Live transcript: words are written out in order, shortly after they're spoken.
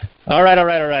All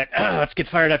right. Let's get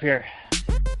fired up here.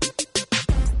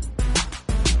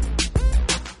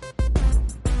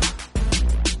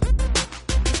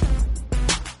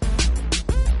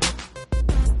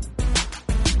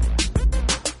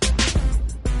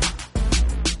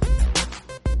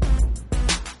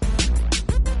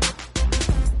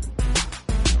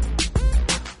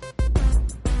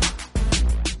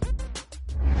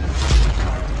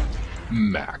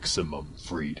 Maximum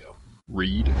freedom.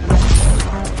 Read.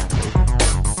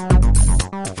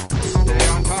 Stay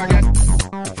on target.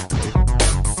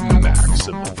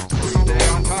 Maximum freedom. Stay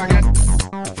on target.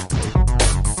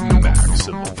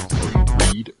 Maximum freedom.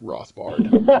 Read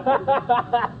Rothbard.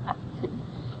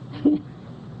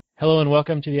 Hello and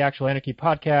welcome to the Actual Anarchy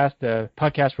Podcast, the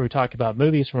podcast where we talk about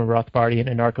movies from a Rothbardian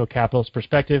anarcho-capitalist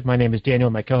perspective. My name is Daniel.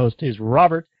 My co-host is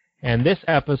Robert. And this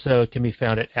episode can be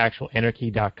found at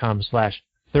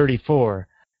actualanarchy.com/34.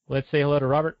 Let's say hello to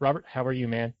Robert. Robert, how are you,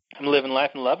 man? I'm living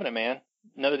life and loving it, man.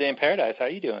 Another day in paradise. How are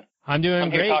you doing? I'm doing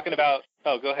great. I'm here talking about.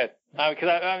 Oh, go ahead. Because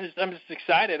I'm just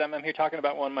excited. I'm here talking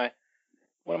about one of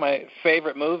my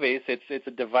favorite movies. It's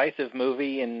a divisive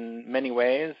movie in many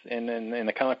ways in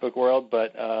the comic book world,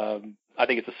 but I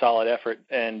think it's a solid effort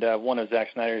and one of Zack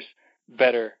Snyder's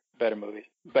better movies.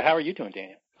 But how are you doing,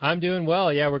 Daniel? I'm doing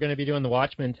well. Yeah, we're going to be doing The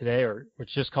Watchmen today, or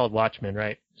it's just called Watchmen,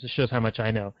 right? This shows how much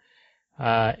I know.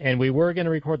 And we were going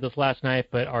to record this last night,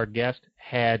 but our guest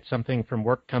had something from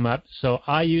work come up. So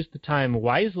I used the time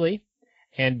wisely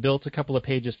and built a couple of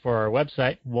pages for our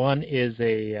website. One is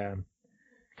a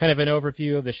kind of an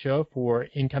overview of the show for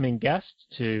incoming guests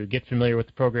to get familiar with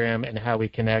the program and how we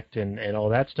connect and all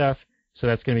that stuff. So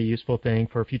that's going to be a useful thing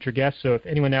for future guests. So if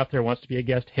anyone out there wants to be a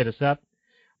guest, hit us up.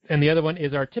 And the other one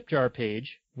is our tip jar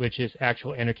page, which is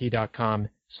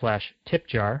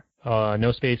actualanarchy.com/tipjar.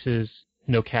 No spaces,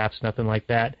 no caps, nothing like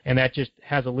that. And that just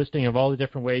has a listing of all the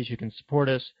different ways you can support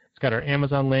us. It's got our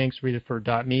Amazon links,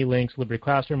 readitfor.me links, Liberty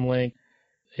Classroom link.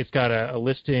 It's got a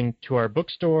listing to our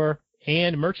bookstore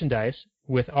and merchandise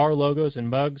with our logos and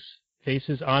mugs,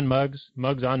 faces on mugs,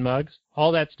 mugs on mugs,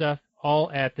 all that stuff,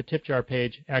 all at the tip jar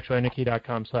page,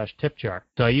 actualanarchy.com/tipjar.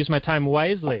 So I use my time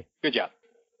wisely. Good job.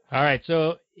 All right,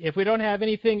 so if we don't have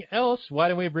anything else, why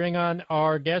don't we bring on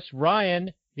our guest,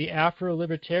 Ryan, the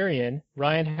Afro-Libertarian.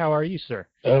 Ryan, how are you, sir?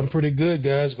 I'm pretty good,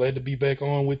 guys. Glad to be back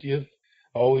on with you.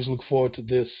 I always look forward to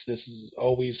this. This is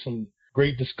always some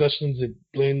great discussions. It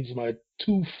blends my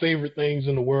two favorite things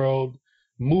in the world,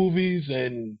 movies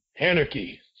and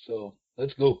anarchy. So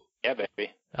let's go. Yeah,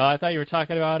 baby. Oh, I thought you were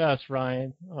talking about us,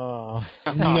 Ryan. Oh.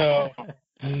 No.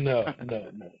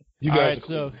 You guys are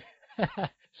cool.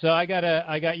 So I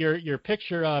got your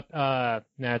picture up. No,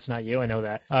 it's not you. I know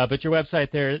that. But your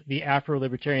website there,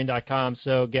 theafrolibertarian.com.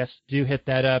 So guests do hit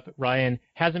that up. Ryan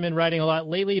hasn't been writing a lot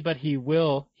lately, but he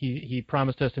will. He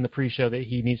promised us in the pre-show that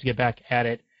he needs to get back at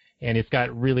it, and it's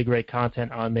got really great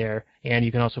content on there. And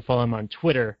you can also follow him on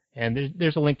Twitter. And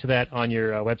there's a link to that on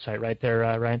your website right there,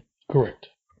 Ryan. Correct.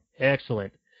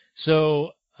 Excellent.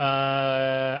 So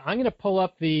I'm going to pull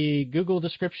up the Google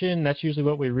description. That's usually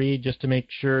what we read just to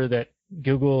make sure that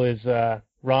Google is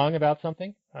wrong about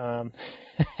something. I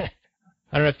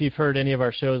don't know if you've heard any of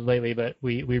our shows lately, but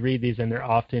we read these and they're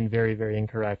often very, very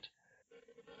incorrect.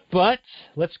 But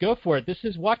let's go for it. This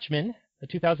is Watchmen, a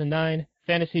 2009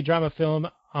 fantasy drama film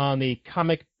on the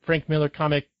Frank Miller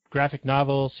comic graphic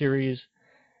novel series.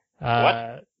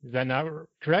 What? Is that not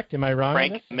correct? Am I wrong?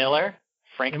 Frank Miller?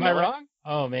 Am I wrong?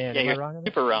 Oh, man. Yeah, am you're I wrong on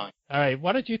this? super wrong. All right.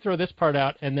 Why don't you throw this part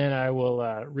out, and then I will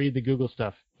read the Google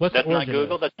stuff. What's That's the not origin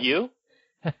Google, of this? that's you?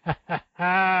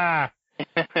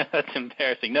 That's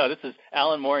embarrassing. No, this is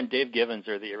Alan Moore and Dave Gibbons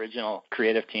are the original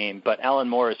creative team, but Alan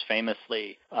Moore is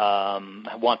famously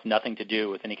wants nothing to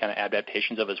do with any kind of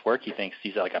adaptations of his work. He thinks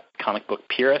he's like a comic book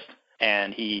purist,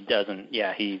 and he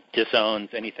disowns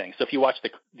anything. So if you watch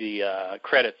the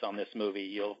credits on this movie,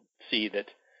 you'll see that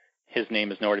his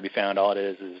name is nowhere to be found. All it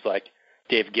is like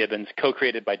Dave Gibbons,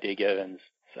 co-created by Dave Gibbons,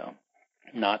 so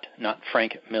not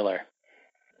Frank Miller.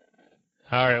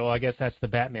 All right, well, I guess that's the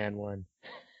Batman one.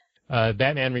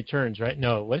 Batman Returns, right?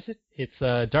 No, what is it? It's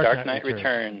Dark Knight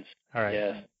Returns. All right.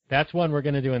 Yes. That's one we're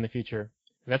going to do in the future.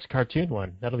 That's a cartoon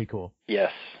one. That'll be cool.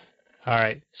 Yes. All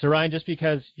right. So, Ryan, just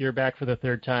because you're back for the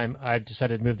third time, I've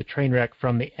decided to move the train wreck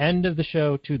from the end of the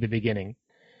show to the beginning.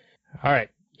 All right.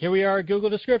 Here we are, Google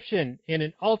description. In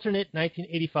an alternate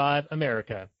 1985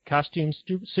 America, costume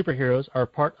superheroes are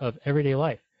part of everyday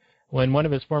life. When one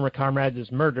of his former comrades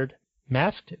is murdered,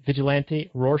 masked vigilante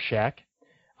Rorschach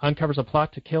uncovers a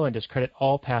plot to kill and discredit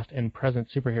all past and present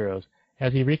superheroes.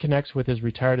 As he reconnects with his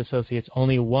retired associates,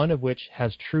 only one of which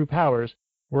has true powers,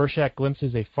 Rorschach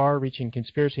glimpses a far-reaching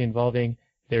conspiracy involving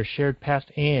their shared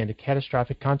past and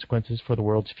catastrophic consequences for the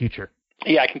world's future.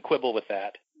 Yeah, I can quibble with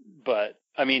that. But,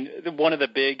 I mean, one of the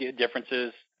big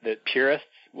differences that purists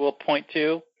will point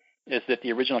to is that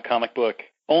the original comic book,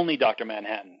 only Dr.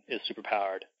 Manhattan is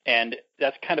superpowered. And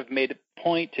that's kind of made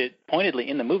pointedly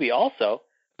in the movie also.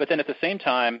 But then at the same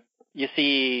time, you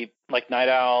see like Night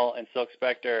Owl and Silk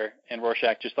Spectre and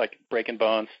Rorschach just like breaking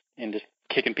bones and just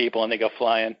kicking people and they go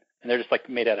flying. And they're just like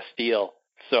made out of steel.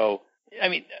 So, I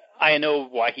mean, I know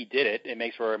why he did it. It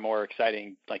makes for a more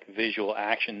exciting like visual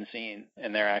action scene.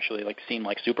 And they're actually like seen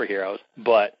like superheroes.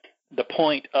 But the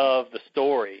point of the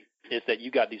story is that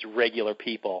you got these regular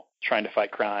people trying to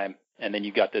fight crime. And then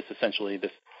you got this essentially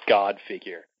this God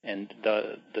figure. And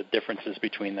the differences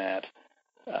between that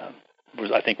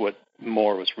was, I think, what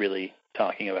Moore was really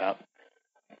talking about.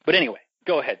 But anyway,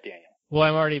 go ahead, Daniel. Well,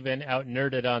 I've already been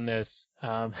out-nerded on this.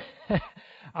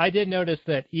 I did notice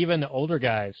that even the older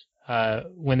guys,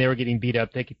 when they were getting beat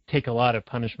up, they could take a lot of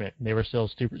punishment. And they were still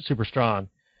super strong.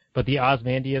 But the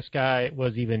Ozymandias guy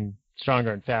was even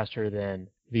stronger and faster than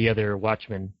the other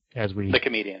Watchmen. The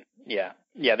comedian, yeah.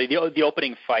 Yeah, the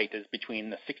opening fight is between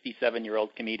the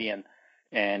 67-year-old comedian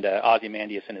and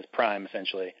Ozymandias in his prime,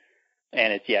 essentially.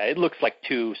 And it looks like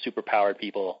two superpowered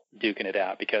people duking it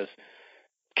out because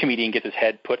comedian gets his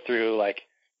head put through like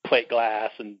plate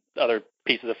glass and other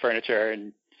pieces of furniture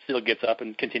and still gets up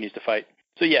and continues to fight.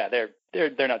 So yeah,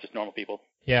 they're not just normal people.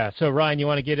 Yeah. So Ryan, you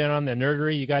want to get in on the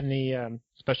nerdery? You got any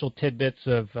special tidbits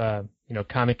of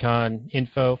Comic-Con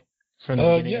info from the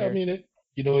beginning? Yeah, here? I mean it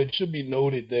should be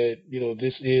noted that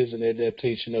this is an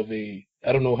adaptation of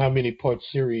I don't know how many part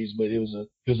series, but it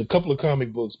was a couple of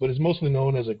comic books, but it's mostly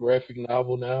known as a graphic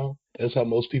novel now. That's how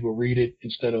most people read it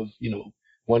instead of,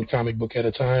 one comic book at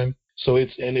a time. So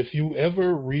and if you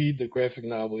ever read the graphic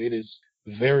novel, it is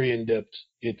very in-depth.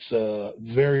 It's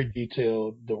very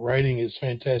detailed. The writing is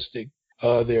fantastic.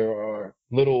 There are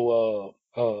little,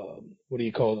 what do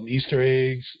you call them, Easter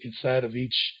eggs inside of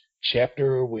each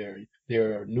chapter where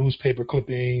there are newspaper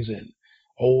clippings and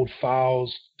old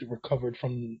files recovered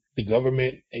from the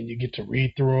government, and you get to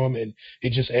read through them, and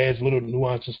it just adds little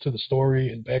nuances to the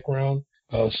story and background.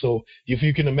 So if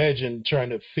you can imagine trying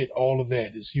to fit all of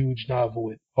that, this huge novel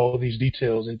with all these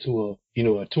details into a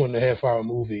 2.5 hour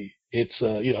movie, it's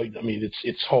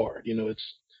it's hard.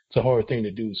 It's a hard thing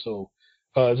to do. So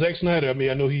Zack Snyder,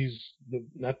 I know he's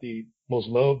not the most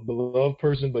beloved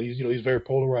person, but he's very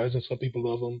polarizing. Some people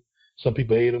love him, some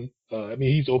people hate him.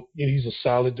 He's a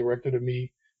solid director to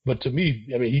me. But to me,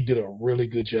 he did a really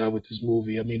good job with this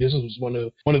movie. This was one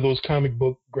of those comic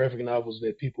book graphic novels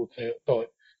that people thought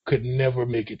could never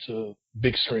make it to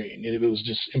big screen. It was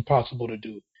just impossible to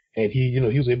do. And he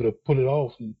was able to pull it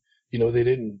off. And, they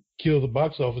didn't kill the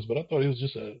box office, but I thought it was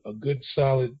just a good,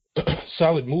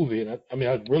 solid movie. And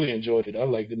I really enjoyed it. I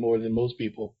liked it more than most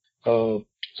people.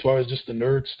 As far as just the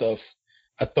nerd stuff,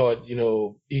 I thought,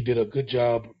 he did a good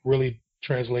job really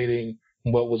translating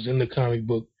what was in the comic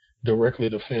book directly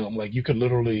to film. Like you could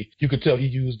tell he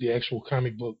used the actual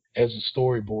comic book as a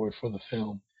storyboard for the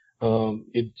film.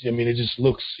 It just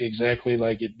looks exactly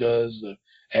like it does. The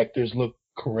actors look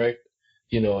correct.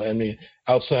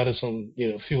 Outside of some,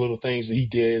 few little things that he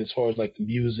did as far as like the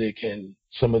music and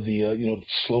some of the,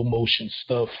 slow motion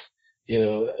stuff,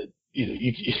 you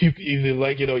either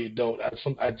like it or you don't.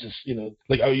 I just,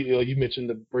 you mentioned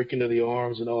the breaking of the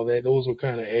arms and all that. Those were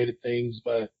kind of added things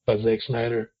by Zack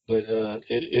Snyder, but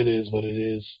it is what it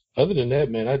is. Other than that,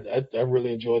 man, I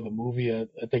really enjoyed the movie.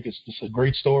 I think it's just a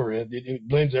great story. It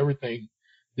blends everything.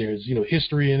 There's,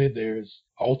 history in it. There's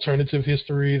alternative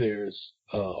history. There's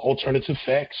alternative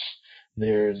facts.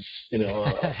 There's,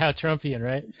 how Trumpian,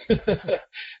 right?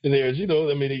 There's, you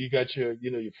got your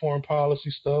foreign policy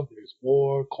stuff. There's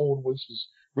war, Cold War. This was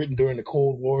written during the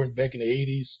Cold War and back in the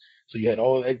 80s. So you had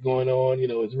all that going on.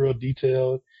 It's real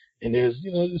detailed. And there's,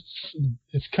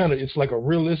 it's like a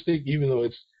realistic, even though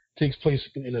it takes place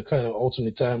in a kind of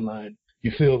alternate timeline.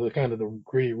 You feel the kind of the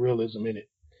gritty realism in it.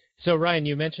 So Ryan,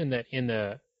 you mentioned that in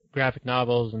the graphic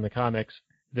novels and the comics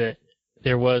that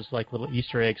there was like little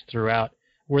Easter eggs throughout.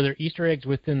 Were there Easter eggs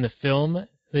within the film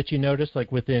that you noticed,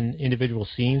 like within individual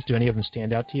scenes? Do any of them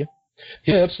stand out to you?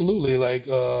 Yeah, absolutely. Like,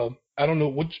 I don't know,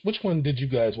 which one did you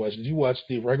guys watch? Did you watch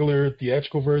the regular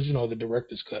theatrical version or the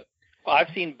director's cut? I've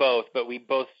seen both, but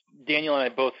Daniel and I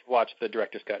both watched the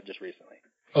director's cut just recently.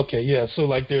 Okay, yeah. So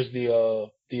like, there's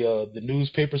the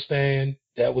newspaper stand.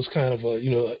 That was kind of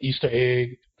a Easter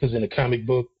egg, because in the comic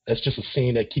book, that's just a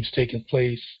scene that keeps taking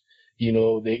place.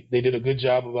 They did a good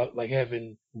job about like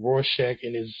having Rorschach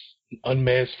in his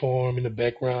unmasked form in the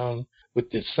background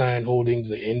with the sign holding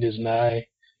 "The End Is Nigh."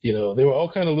 There were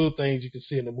all kind of little things you could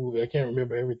see in the movie. I can't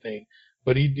remember everything,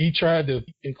 But he tried to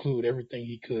include everything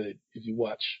he could if you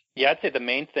watch. Yeah, I'd say the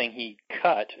main thing he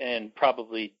cut, and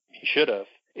probably he should have,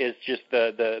 is just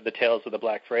the Tales of the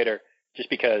Black Freighter, just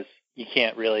because you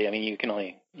can't really, I mean, you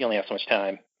only have so much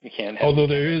time. You can't have, although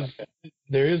there is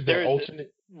the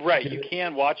alternate. Right, you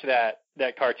can watch that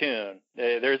cartoon.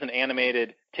 There's an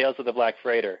animated Tales of the Black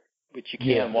Freighter, which you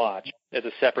can watch as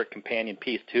a separate companion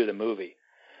piece to the movie.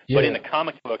 Yeah. But in the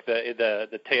comic book,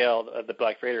 the Tale of the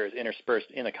Black Freighter is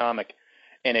interspersed in the comic,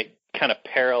 and it kind of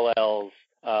parallels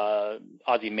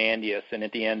Ozymandias. And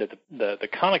at the end of the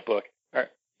comic book, or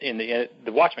in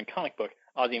the Watchmen comic book,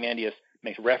 Ozymandias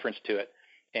makes reference to it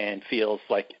and feels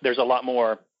like there's a lot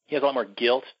more. He has a lot more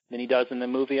guilt than he does in the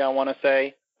movie, I want to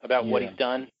say, about what he's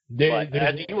done.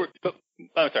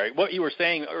 I'm sorry, what you were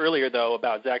saying earlier, though,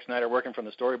 about Zack Snyder working from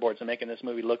the storyboards and making this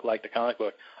movie look like the comic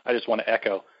book, I just want to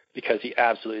echo, because he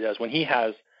absolutely does. When he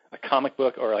has a comic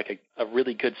book or like a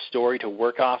really good story to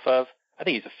work off of, I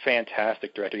think he's a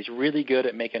fantastic director. He's really good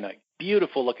at making a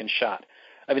beautiful-looking shot.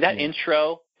 I mean, that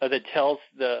intro that tells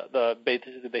the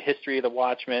history of the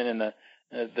Watchmen and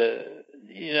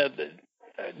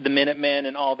the Minutemen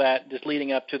and all that, just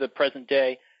leading up to the present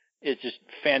day, is just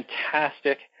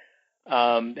fantastic.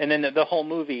 And then the whole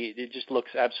movie, it just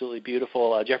looks absolutely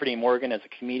beautiful. Jeffrey Dean Morgan as a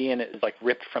comedian is like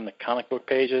ripped from the comic book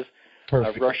pages.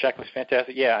 Perfect. Rorschach looks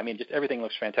fantastic. Yeah, I mean, just everything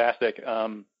looks fantastic.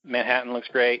 Manhattan looks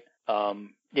great.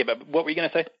 Yeah, but what were you going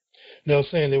to say? No, I was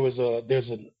saying there's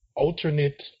an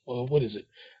alternate, what is it?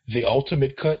 The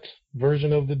ultimate cut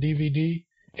version of the DVD,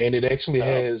 and it actually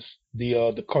has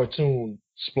the cartoon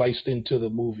spliced into the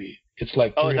movie. It's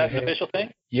like is that an official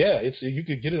thing? Yeah, you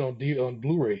could get it on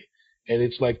Blu-ray, and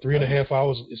it's like 3.5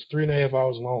 hours. It's 3.5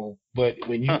 hours long. But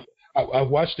when I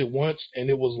watched it once, and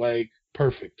it was like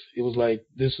perfect. It was like,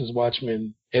 this is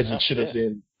Watchmen as it should have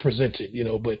been presented,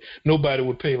 But nobody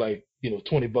would pay like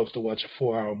 $20 to watch a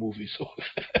 4-hour movie. So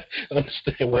I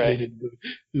understand why they didn't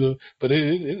do it. But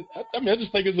I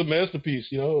just think it's a masterpiece.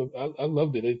 I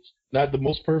loved it. It's not the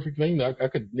most perfect thing. I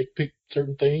could nitpick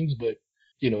certain things, but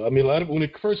a lot of when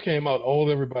it first came out,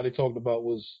 all everybody talked about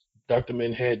was Dr.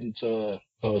 Manhattan's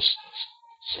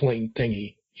sling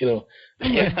thingy.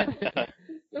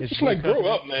 It's just like, grow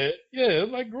up, man. Yeah,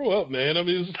 it's like, grow up, man. I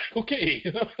mean, it's like, okay.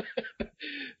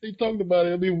 They talked about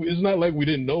it. I mean, it's not like we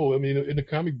didn't know. I mean, in the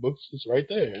comic books, it's right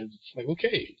there. It's like,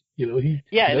 okay. And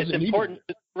it's important.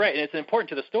 Right, and it's important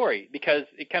to the story because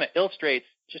it kind of illustrates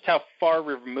just how far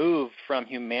removed from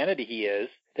humanity he is,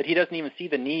 that he doesn't even see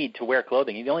the need to wear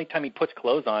clothing. The only time he puts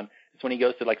clothes on is when he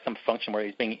goes to like some function where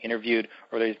he's being interviewed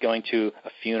or that he's going to a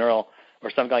funeral or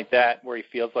something like that where he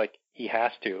feels like he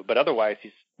has to. But otherwise,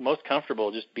 he's most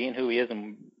comfortable just being who he is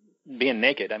and being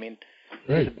naked. I mean,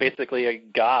 he's basically a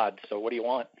god, so what do you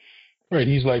want? Right,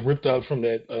 he's like ripped out from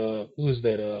that, who is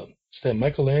that, is that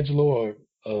Michelangelo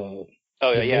or...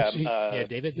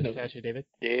 David, the statue of David.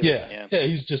 Yeah,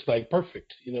 he's just like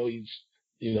perfect. He's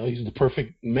the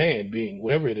perfect man being,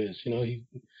 whatever it is. He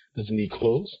doesn't need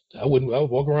clothes. I would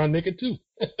walk around naked too.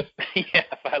 Yeah,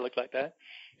 if I looked like that.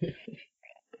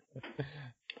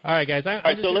 All right, guys. I'm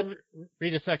just going to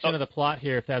read a section of the plot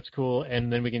here, if that's cool,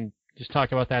 and then we can just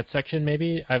talk about that section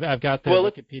maybe. I've got the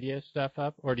Wikipedia stuff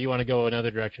up, or do you want to go another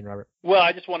direction, Robert? Well,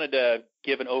 I just wanted to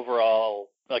give an overall,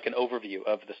 like an overview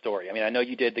of the story. I mean, I know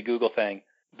you did the Google thing,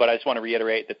 but I just want to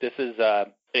reiterate that this is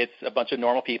it's a bunch of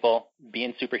normal people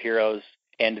being superheroes,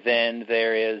 and then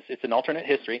it's an alternate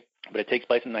history, but it takes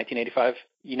place in the 1985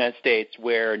 United States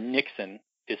where Nixon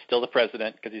is still the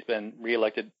president because he's been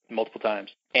reelected multiple times.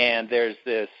 And there's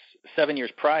this 7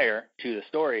 years prior to the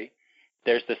story,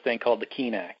 there's this thing called the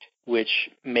Keene Act, which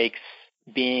makes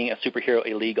being a superhero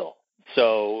illegal.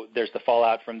 So there's the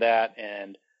fallout from that,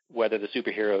 and whether the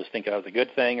superheroes think it was a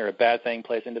good thing or a bad thing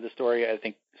plays into the story, I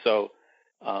think. So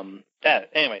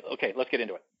anyway, okay, let's get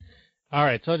into it. All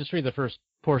right, so I'll just read the first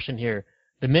portion here.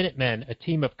 The Minutemen, a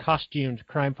team of costumed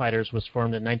crime fighters, was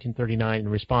formed in 1939 in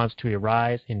response to a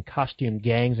rise in costumed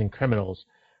gangs and criminals.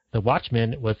 The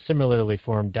Watchmen was similarly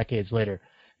formed decades later.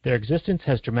 Their existence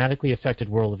has dramatically affected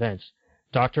world events.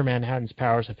 Dr. Manhattan's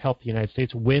powers have helped the United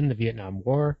States win the Vietnam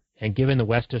War and given the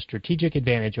West a strategic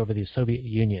advantage over the Soviet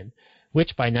Union,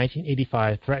 which by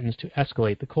 1985 threatens to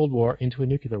escalate the Cold War into a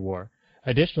nuclear war.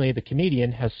 Additionally, the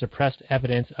comedian has suppressed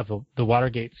evidence of the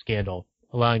Watergate scandal,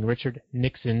 allowing Richard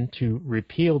Nixon to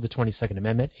repeal the 22nd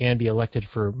Amendment and be elected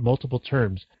for multiple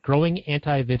terms. Growing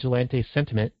anti-vigilante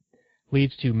sentiment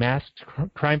leads to masked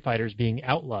crime fighters being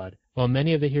outlawed. While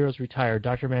many of the heroes retire,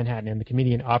 Dr. Manhattan and the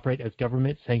comedian operate as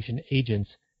government-sanctioned agents,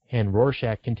 and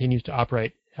Rorschach continues to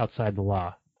operate outside the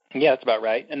law. Yeah, that's about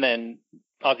right. And then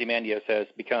Ozymandias has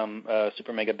become a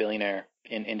super mega billionaire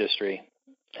in industry.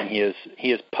 And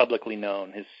he is publicly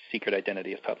known. His secret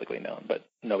identity is publicly known, but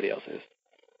nobody else is.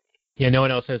 Yeah, no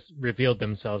one else has revealed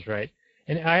themselves, right?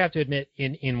 And I have to admit,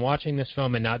 in watching this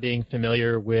film and not being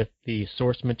familiar with the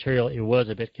source material, it was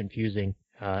a bit confusing.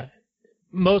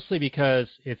 Mostly because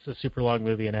it's a super long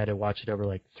movie and I had to watch it over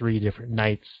like 3 different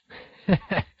nights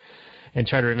and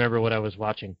try to remember what I was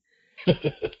watching.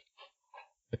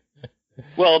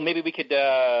 Well, maybe we could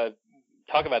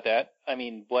talk about that. I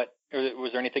mean, was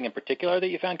there anything in particular that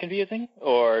you found confusing,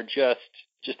 or just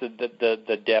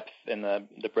the depth and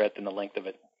the breadth and the length of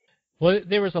it? Well,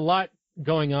 there was a lot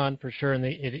going on for sure, and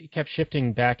it kept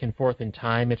shifting back and forth in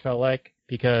time, it felt like,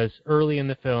 because early in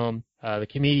the film, the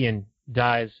comedian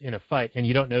dies in a fight, and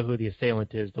you don't know who the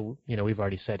assailant is. We've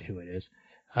already said who it is.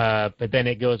 But then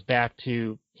it goes back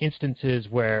to instances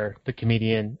where the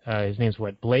comedian, his name's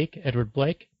Blake, Edward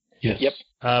Blake? Yes. Yep.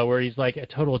 Where he's like a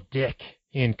total dick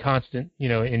in constant,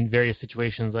 in various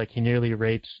situations. Like he nearly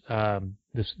rapes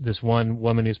this one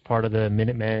woman who's part of the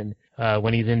Minutemen.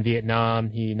 When he's in Vietnam,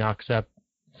 he knocks up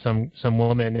some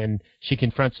woman, and she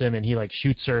confronts him, and he like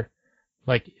shoots her.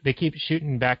 Like they keep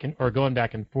shooting going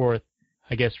back and forth,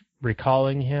 I guess,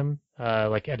 recalling him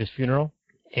like at his funeral.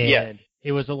 And yes.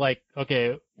 It was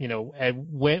okay,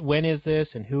 when is this,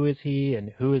 and who is he,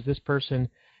 and who is this person?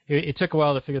 It took a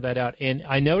while to figure that out. And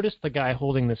I noticed the guy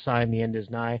holding the sign, "The End is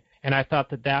Nigh," and I thought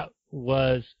that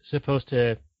was supposed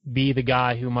to be the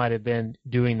guy who might have been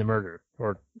doing the murder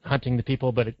or hunting the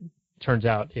people, but it turns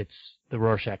out it's the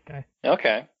Rorschach guy.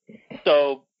 Okay.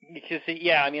 So,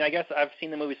 yeah, I mean, I guess I've seen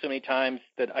the movie so many times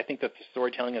that I think that the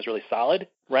storytelling is really solid.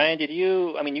 Ryan,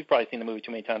 you've probably seen the movie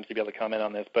too many times to be able to comment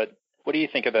on this, but what do you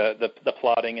think of the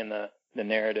plotting and the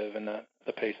narrative and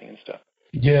the pacing and stuff?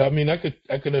 Yeah, I mean, I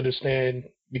could understand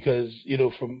because,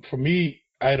 for me,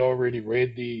 I had already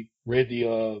read the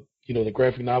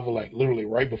graphic novel like literally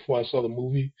right before I saw the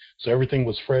movie, so everything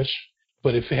was fresh.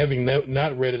 But if having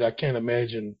not read it, I can't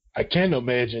imagine,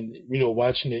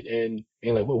 watching it and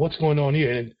like, well, what's going on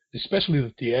here? And especially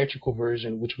the theatrical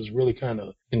version, which was really kind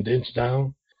of condensed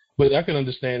down. But I can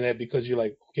understand that because you're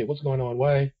like, okay, what's going on?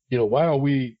 Why are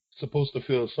we supposed to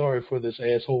feel sorry for this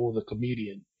asshole, the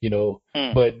comedian?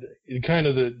 But kind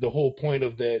of the whole point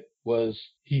of that was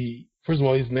first of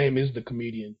all, his name is the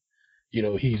comedian.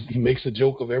 He makes a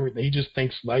joke of everything. He just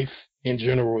thinks life in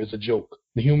general is a joke.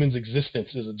 The human's existence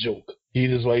is a joke. He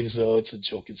just says, oh, it's a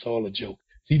joke. It's all a joke.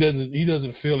 He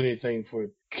doesn't feel anything for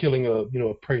killing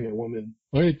a pregnant woman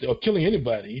or killing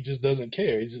anybody. He just doesn't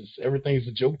care. Everything's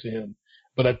a joke to him.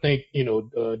 But I think,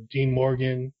 Dean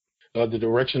Morgan, the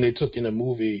direction they took in the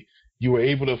movie, you were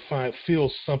able to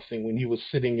feel something when he was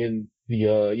sitting in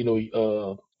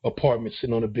the, apartment,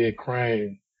 sitting on a bed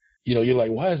crying. You're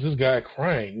like, why is this guy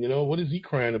crying? What is he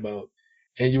crying about?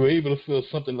 And you were able to feel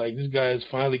something like this guy is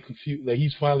finally confused. Like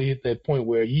he's finally hit that point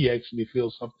where he actually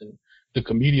feels something. The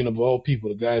comedian of all people,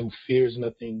 the guy who fears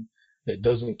nothing, that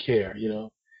doesn't care,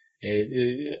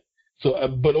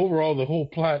 but overall, the whole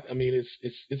plot, I mean,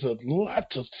 it's a lot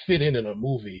to fit in a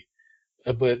movie.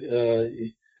 But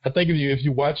I think if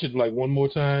you watch it like one more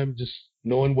time, just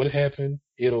knowing what happened,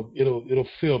 it'll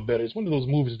feel better. It's one of those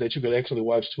movies that you could actually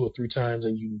watch 2 or 3 times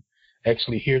and you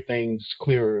actually hear things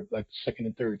clearer like the second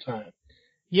and third time.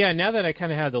 Yeah, now that I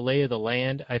kind of have the lay of the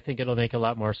land, I think it'll make a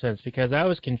lot more sense because I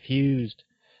was confused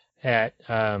at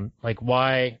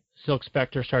why Silk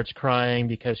Spectre starts crying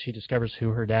because she discovers who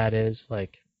her dad is.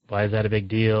 Like, why is that a big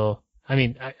deal? I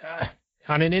mean,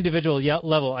 on an individual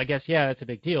level, I guess, yeah, that's a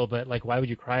big deal, but why would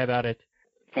you cry about it?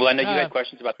 Well, I know you had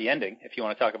questions about the ending, if you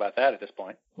want to talk about that at this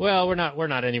point. Well, we're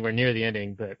not anywhere near the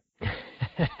ending, but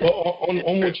well,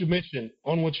 on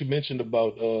what you mentioned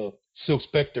about Silk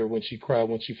Spectre when she cried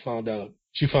when she found out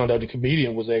the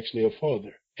comedian was actually her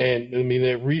father. And I mean,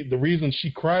 the reason she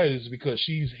cried is because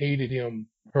she's hated him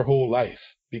her whole life.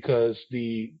 Because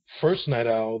the first Night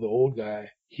Owl, the old guy,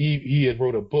 he had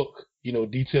wrote a book,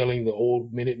 detailing the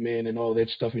old Minutemen and all that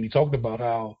stuff. And he talked about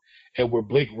how Edward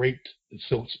Blake raped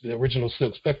the original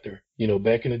Silk Spectre,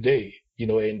 back in the day,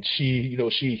 and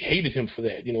she hated him for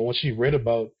that. When she read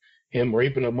about him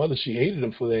raping her mother, she hated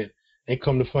him for that. And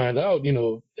come to find out,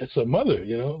 that's her mother,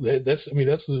 that's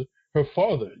her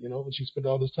father, and she spent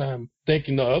all this time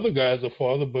thinking the other guy's her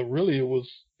father, but really it was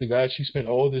the guy she spent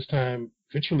all this time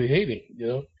virtually hating,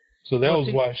 So that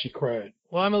was why she cried.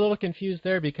 Well, I'm a little confused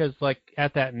there because,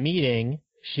 at that meeting,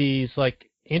 she's,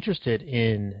 interested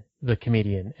in the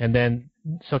comedian, and then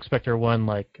Silk Spectre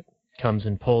 1, comes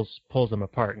and pulls them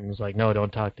apart and is like, no,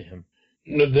 don't talk to him.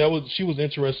 No, she was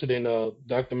interested in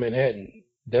Dr. Manhattan.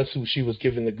 That's who she was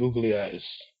giving the googly eyes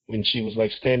when she was,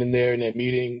 standing there in that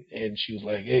meeting, and she was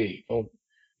like, hey, don't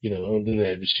do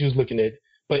that. But she was looking at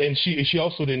and she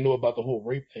also didn't know about the whole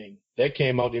rape thing. That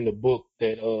came out in the book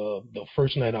that the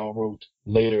First Night Owl wrote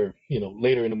later.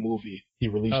 Later in the movie, he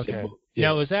released the book.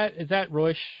 Yeah. Now, is that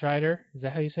Roy Scheider? Is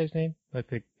that how you say his name? Like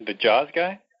the Jaws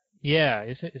guy? Yeah.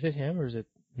 Is it him or is it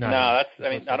not? No, that's. I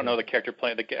mean, I don't know the actor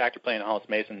playing Hollis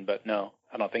Mason, but no,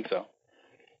 I don't think so.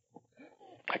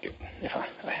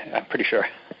 I'm pretty sure.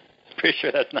 Pretty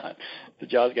sure that's not the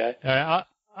Jaws guy. All right,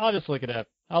 I'll just look it up.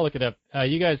 I'll look it up.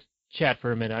 You guys chat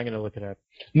for a minute. I'm gonna look it up.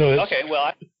 No. Okay.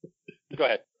 Well, go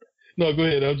ahead. No, go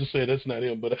ahead. I'll just say that's not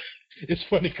him, but it's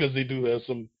funny because they do have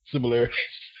some similarities.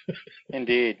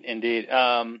 Indeed.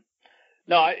 No,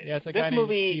 it's a guy named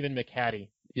Stephen McHattie.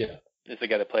 Yeah. Is the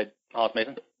guy that played Hollis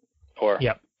Mason? Or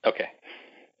yep. Okay.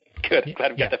 Good.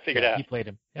 Glad we got that figured out. He played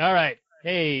him. All right.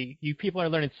 Hey, you people are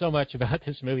learning so much about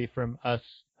this movie from us.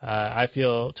 I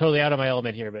feel totally out of my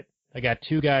element here, but I got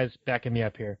two guys backing me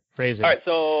up here. Fraser. All right.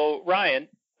 So Ryan,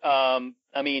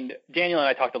 I mean, Daniel and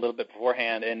I talked a little bit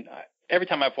beforehand, and every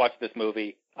time I've watched this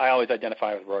movie, I always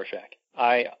identify with Rorschach.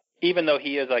 Even though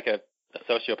he is like a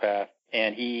sociopath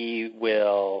and he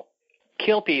will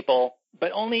kill people,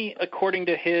 but only according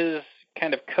to his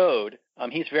kind of code.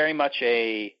 He's very much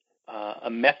a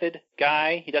method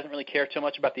guy. He doesn't really care too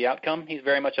much about the outcome. He's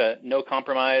very much a no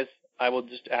compromise. I will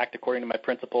just act according to my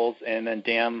principles, and then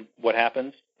damn what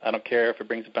happens. I don't care if it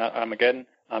brings about Armageddon.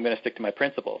 I'm going to stick to my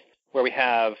principles. Where we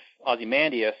have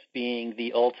Ozymandias being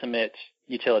the ultimate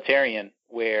utilitarian,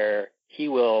 where he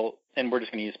will, and we're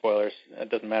just going to use spoilers,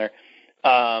 it doesn't matter,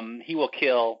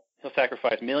 he'll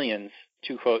sacrifice millions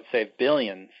to, quote, save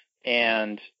billions.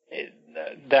 And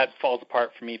that falls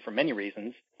apart for me for many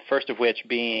reasons. First of which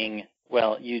being,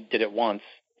 well, you did it once.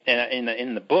 And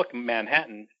in the book,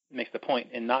 Manhattan makes the point,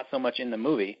 and not so much in the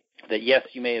movie, that yes,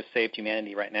 you may have saved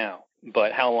humanity right now,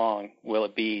 but how long will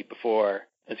it be before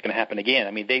it's going to happen again?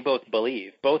 I mean, they both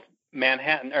believe, both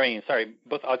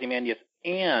Ozymandias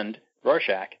and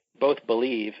Rorschach both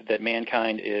believe that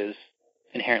mankind is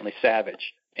inherently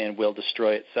savage and will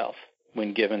destroy itself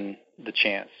when given the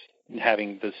chance,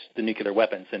 having the nuclear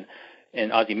weapons.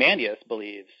 And Ozymandias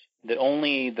believes that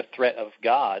only the threat of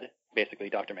God, basically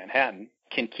Dr. Manhattan,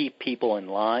 can keep people in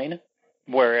line,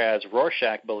 whereas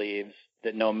Rorschach believes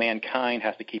that no, mankind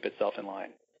has to keep itself in line.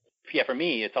 Yeah, for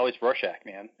me, it's always Rorschach,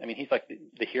 man. I mean, he's like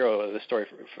the hero of the story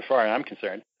for far as I'm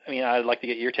concerned. I mean, I'd like to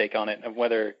get your take on it, of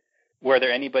whether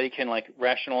anybody can like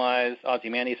rationalize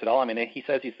Ozymandias at all. I mean, he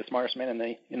says he's the smartest man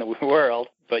in the world,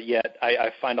 but yet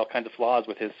I find all kinds of flaws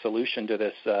with his solution to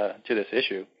this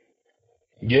issue.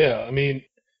 Yeah, I mean,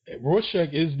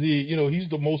 Rorschach is he's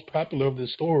the most popular of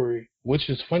this story, which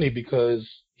is funny because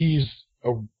he's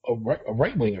a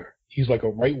right winger. He's like a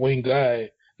right wing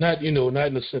guy, not in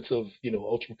the sense of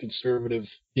ultra conservative,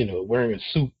 wearing a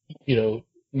suit, no,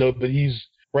 but he's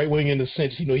right wing in the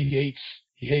sense he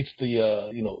hates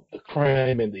the the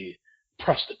crime and the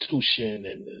prostitution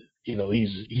and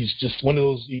he's just one of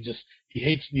those he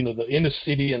hates the inner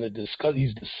city and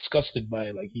he's disgusted by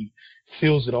it. Like he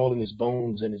feels it all in his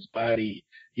bones and his body.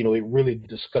 It really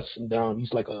disgusts him down.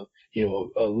 He's like a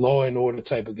law and order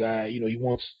type of guy. He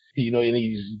wants and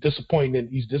he's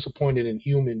disappointed in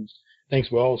humans.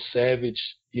 Thinks we're all savage.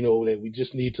 That we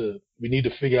need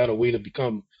to figure out a way to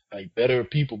become like better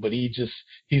people. But he's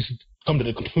come to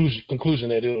the conclusion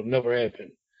that it'll never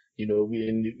happen.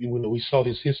 We saw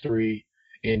his history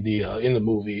in the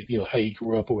movie. How he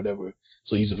grew up or whatever.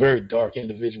 So he's a very dark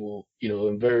individual,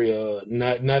 and very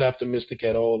not optimistic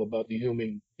at all about the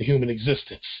human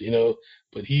existence,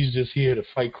 But he's just here to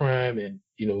fight crime and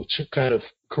kind of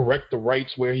correct the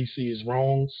rights where he sees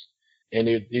wrongs. And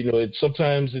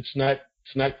sometimes it's not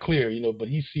clear, but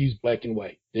he sees black and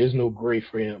white. There's no gray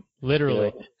for him.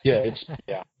 Literally. Yeah,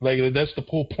 like that's the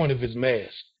whole point of his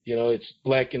mask. It's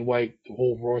black and white, the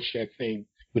whole Rorschach thing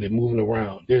with it moving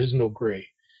around. There's no gray.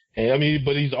 And I mean,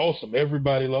 but he's awesome.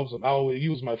 Everybody loves him. He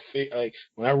was my favorite. Like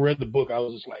when I read the book, I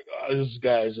was just like, oh, this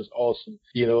guy is just awesome,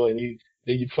 And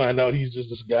then you find out he's just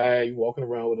this guy walking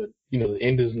around with the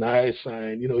end is nigh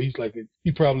sign. He's like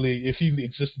he probably, if he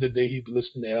existed today, he'd be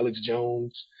listening to Alex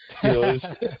Jones. Turn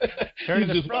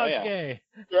the frog gay.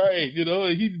 Right.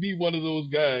 He'd be one of those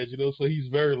guys. So he's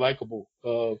very likable.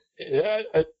 But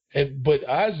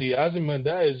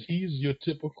Ozymandias, he's your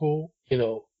typical,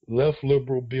 left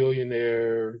liberal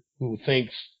billionaire who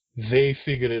thinks they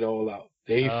figured it all out.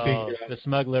 Figured out the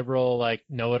smug liberal, like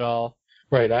know-it-all.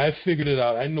 Right. I figured it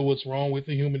out. I know what's wrong with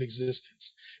the human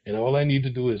existence, and all I need to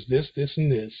do is this, and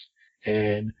this,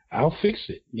 and I'll fix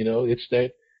it. It's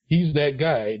that he's that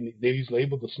guy. He's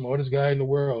labeled the smartest guy in the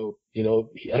world. I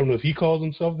don't know if he calls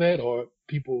himself that or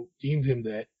people deemed him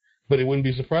that, but it wouldn't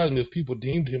be surprising if people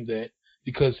deemed him that.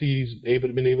 because he's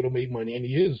been able to make money, and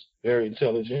he is very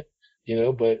intelligent,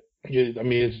 but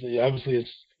it's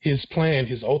his plan,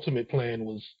 his ultimate plan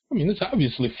was, it's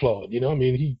obviously flawed,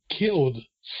 he killed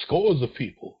scores of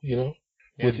people,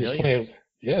 with his plan.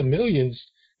 Yeah, millions,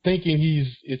 thinking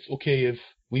it's okay if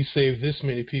we save this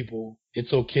many people,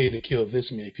 it's okay to kill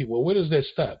this many people. Well, where does that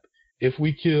stop? If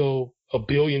we kill 1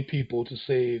 billion people to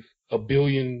save 1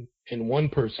 billion and one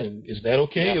person, is that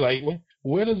okay? Yeah.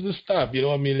 Where does this stop?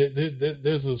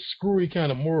 There's a screwy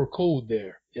kind of moral code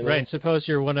there. Right. Suppose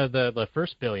you're one of the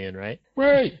first billion, right?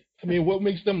 Right. What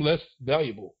makes them less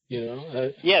valuable? Yeah,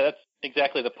 that's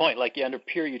exactly the point. Like under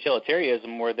pure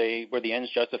utilitarianism, where the ends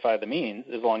justify the means,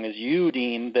 as long as you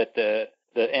deem that the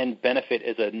end benefit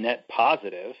is a net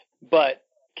positive, but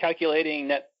calculating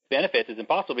net benefits is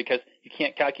impossible because you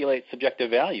can't calculate subjective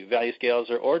value. Value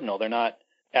scales are ordinal; they're not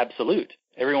absolute.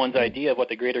 Everyone's idea of what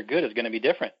the greater good is going to be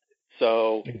different.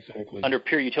 So exactly. Under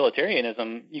pure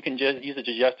utilitarianism, you can just use it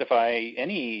to justify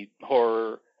any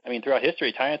horror. Throughout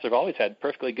history, tyrants have always had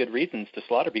perfectly good reasons to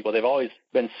slaughter people. They've always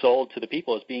been sold to the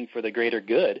people as being for the greater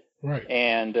good. Right.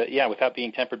 And, without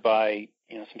being tempered by,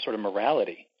 some sort of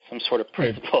morality, some sort of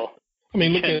principle. Right.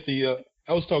 Look at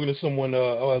I was talking to someone, I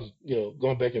was,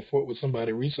 going back and forth with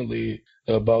somebody recently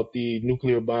about the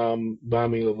nuclear bombing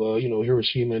of,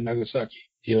 Hiroshima and Nagasaki.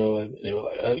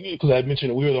 Because I had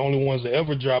mentioned that we were the only ones that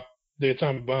ever dropped the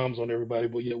atomic bombs on everybody,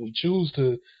 but yet we choose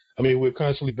to. We're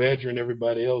constantly badgering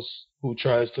everybody else who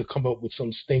tries to come up with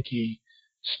some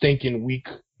stinking, weak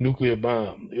nuclear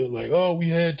bomb. They were like, oh, we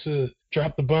had to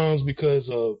drop the bombs because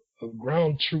a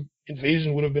ground troop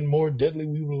invasion would have been more deadly.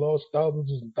 We would have lost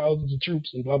thousands and thousands of troops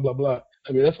and blah, blah, blah.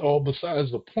 That's all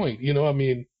besides the point.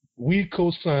 We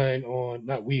co-sign on,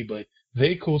 not we, but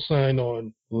they co-sign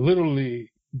on literally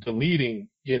deleting,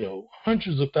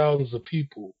 hundreds of thousands of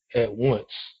people at once,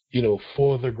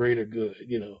 for the greater good,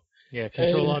 Yeah,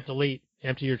 Control-Alt-Delete,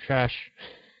 empty your trash.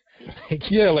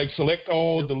 Select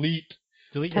all, delete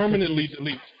permanently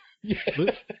delete. Yeah.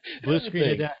 Blue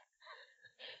screen of death.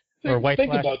 Or white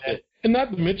think flash about that. And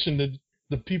not to mention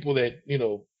the people that,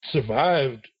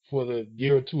 survived for the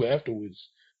year or two afterwards,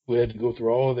 who had to go through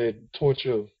all that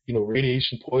torture of,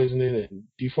 radiation poisoning and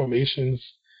deformations.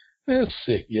 That's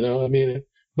sick,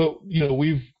 But,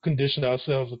 we've conditioned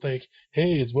ourselves to think,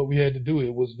 hey, it's what we had to do.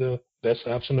 It was the best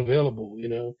option available,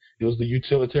 It was the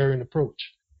utilitarian approach.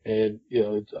 And,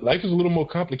 life is a little more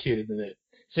complicated than that.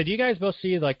 So do you guys both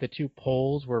see, the two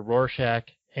poles where Rorschach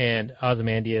and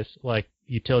Ozymandias,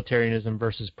 utilitarianism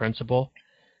versus principle?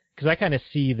 Because I kind of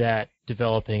see that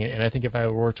developing, and I think if I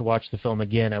were to watch the film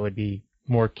again, I would be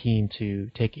more keen to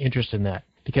take interest in that.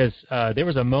 Because there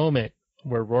was a moment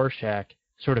where Rorschach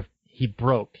he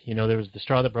broke. There was the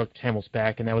straw that broke the camel's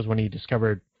back, and that was when he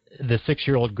discovered the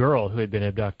 6-year-old girl who had been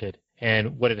abducted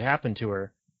and what had happened to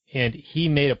her. And he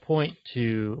made a point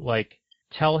to,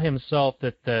 tell himself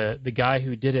that the guy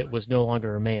who did it was no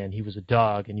longer a man. He was a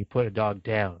dog, and you put a dog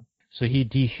down. So he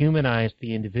dehumanized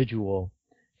the individual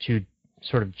to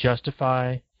sort of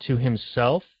justify to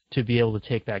himself to be able to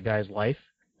take that guy's life,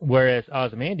 whereas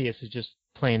Ozymandias is just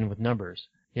playing with numbers.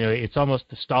 It's almost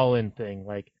the Stalin thing,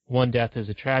 one death is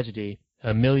a tragedy,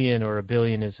 1 million or 1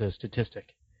 billion is a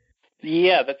statistic.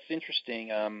 Yeah, that's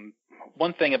interesting.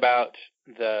 One thing about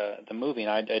the movie,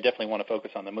 and I definitely want to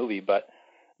focus on the movie, but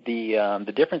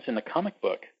the difference in the comic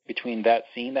book between that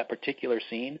particular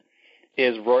scene,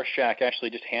 is Rorschach actually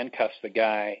just handcuffs the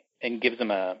guy and gives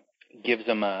him a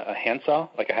handsaw,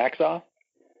 like a hacksaw,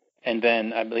 and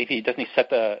then I believe he set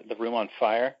the room on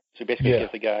fire. So he basically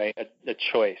gives the guy a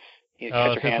choice. You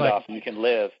cut your hand off and you can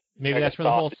live. Maybe that's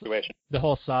where the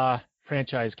whole Saw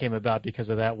franchise came about, because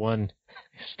of that one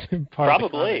part Probably.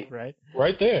 Of the comic, right?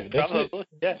 Right there. That's Probably. it.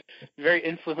 Yeah. Very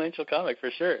influential comic for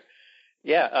sure.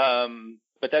 Yeah.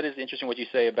 But that is interesting what you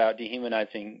say about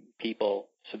dehumanizing people,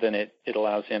 so then it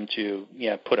allows him to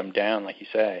put them down, like you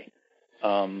say.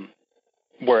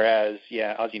 Whereas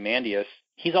Ozymandias,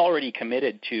 he's already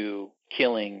committed to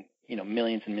killing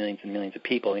millions and millions and millions of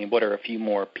people. What are a few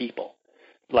more people?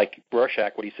 Like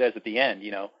Rorschach, what he says at the end,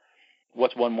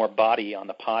 what's one more body on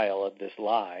the pile of this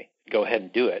lie? Go ahead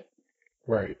and do it.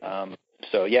 Right.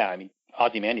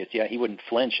 Ozymandias, he wouldn't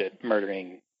flinch at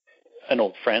murdering an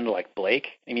old friend like Blake.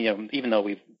 Even though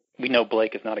we know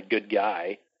Blake is not a good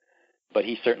guy, but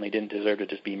he certainly didn't deserve to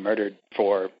just be murdered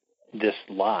for this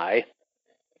lie.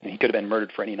 He could have been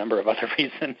murdered for any number of other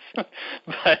reasons,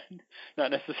 but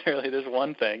not necessarily this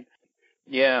one thing.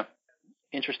 Yeah,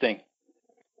 interesting.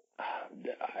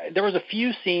 There was a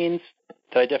few scenes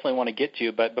that I definitely want to get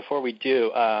to, but before we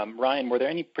do, Ryan, were there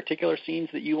any particular scenes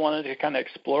that you wanted to kind of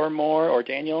explore more, or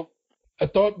Daniel? I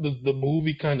thought the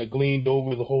movie kind of gleaned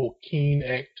over the whole Keene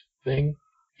Act thing,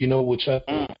 which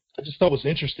I just thought was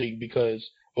interesting because,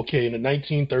 okay, in the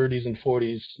 1930s and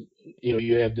 40s,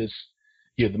 you have the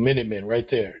Minutemen right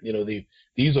there.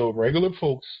 These are regular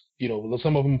folks,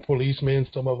 some of them policemen,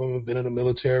 some of them have been in the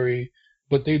military,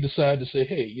 but they decide to say,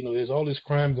 hey, there's all this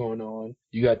crime going on.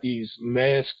 You got these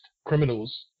masked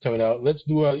criminals coming out. Let's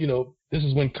do this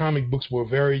is when comic books were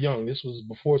very young. This was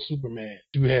before Superman.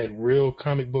 You had real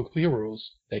comic book heroes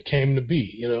that came to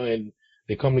be, and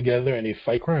they come together and they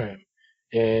fight crime.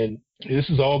 And this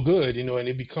is all good, and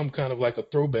it become kind of like a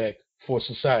throwback for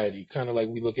society, kind of like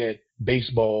we look at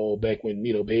baseball back when,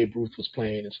 Babe Ruth was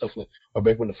playing and stuff like, or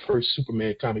back when the first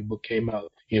Superman comic book came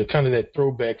out, kind of that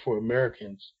throwback for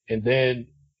Americans. And then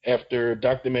after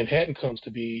Dr. Manhattan comes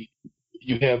to be,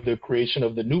 you have the creation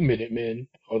of the new Minutemen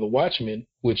or the Watchmen,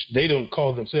 which they don't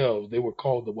call themselves. They were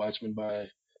called the Watchmen by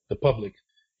the public.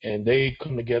 And they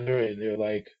come together and they're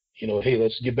like, hey,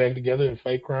 let's get back together and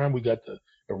fight crime. We got the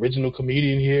original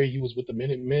comedian here. He was with the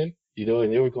Minutemen,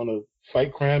 and they were going to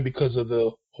fight crime because of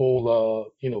the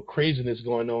whole, craziness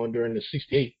going on during the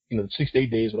 68, the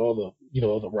 68 days with all the,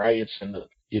 all the riots and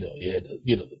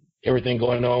everything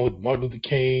going on with Martin Luther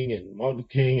King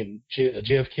and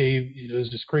JFK. It was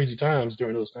just crazy times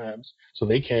during those times. So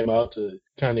they came out to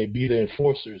kind of be the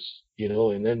enforcers,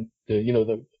 and then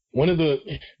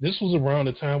this was around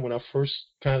the time when I first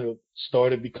kind of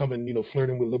started becoming,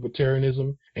 flirting with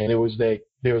libertarianism. And there was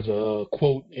a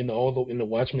quote in the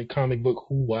Watchmen comic book,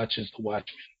 "Who watches the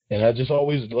Watchmen?" And I just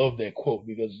always loved that quote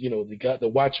because, the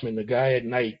Watchman, the guy at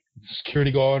night, the security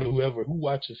guard or whoever, who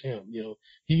watches him?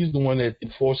 He's the one that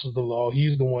enforces the law.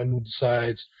 He's the one who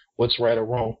decides what's right or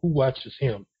wrong. Who watches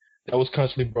him? That was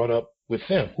constantly brought up with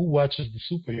them. Who watches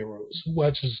the superheroes? Who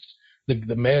watches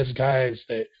the masked guys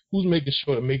who's making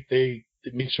sure to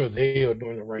make sure they are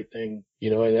doing the right thing?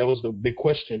 And that was the big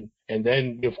question. And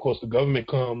then, of course, the government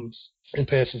comes and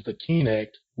passes the Keene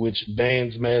Act, which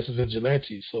bans mass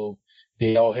vigilantes. So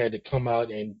they all had to come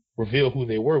out and reveal who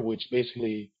they were, which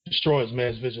basically destroys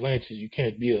mass vigilantes. You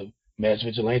can't be a mass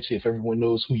vigilante if everyone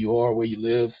knows who you are, where you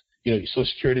live, your social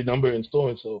security number, and so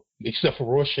on. So, except for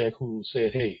Rorschach, who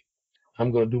said, "Hey,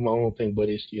 I'm going to do my own thing,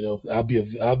 buddies. I'll be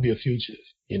a fugitive."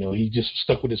 He just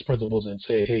stuck with his principles and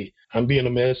said, "Hey, I'm being a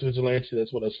mass vigilante.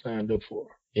 That's what I signed up for."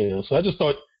 So I just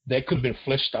thought that could have been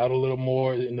fleshed out a little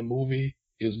more in the movie.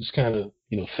 It was just kind of,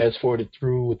 fast forwarded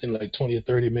through within like 20 or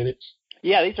 30 minutes.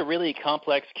 Yeah, these are really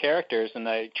complex characters, and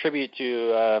I credit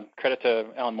to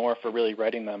Alan Moore for really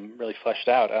writing them really fleshed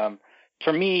out.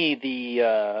 For me,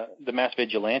 the mass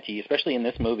vigilante, especially in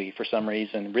this movie, for some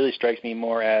reason, really strikes me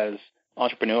more as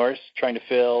entrepreneurs trying to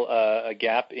fill a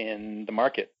gap in the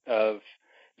market of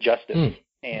justice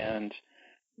and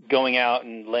going out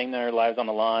and laying their lives on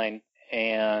the line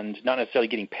and not necessarily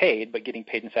getting paid, but getting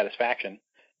paid in satisfaction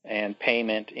and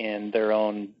payment in their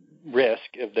own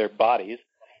risk of their bodies.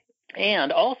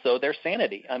 And also their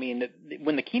sanity. I mean,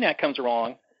 when the Keene Act comes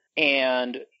along,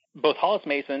 and both Hollis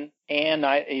Mason and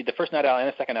the first Night Owl and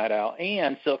the second Night Owl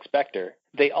and Silk Spectre,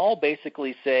 they all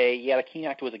basically say, yeah, the Keene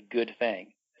Act was a good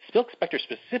thing. Silk Spectre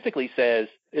specifically says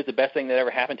it's the best thing that ever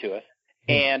happened to us.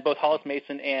 And both Hollis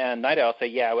Mason and Night Owl say,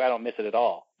 yeah, I don't miss it at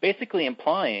all. Basically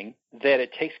implying that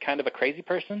it takes kind of a crazy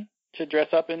person to dress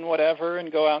up in whatever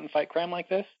and go out and fight crime like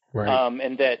this. Right.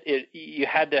 And that you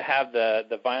had to have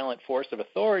the violent force of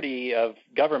authority of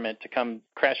government to come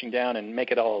crashing down and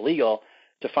make it all illegal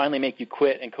to finally make you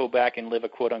quit and go back and live a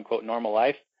quote-unquote normal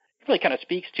life. It really kind of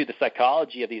speaks to the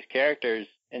psychology of these characters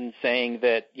and saying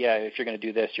that, yeah, if you're going to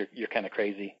do this, you're kind of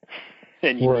crazy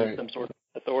and you need some sort of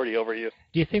authority over you.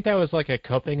 Do you think that was like a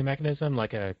coping mechanism,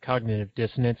 like a cognitive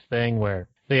dissonance thing where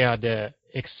they had to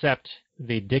accept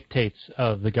the dictates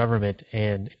of the government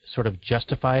and sort of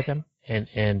justify them?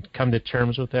 And come to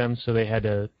terms with them, so they had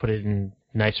to put it in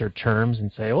nicer terms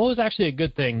and say, well, it was actually a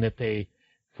good thing that they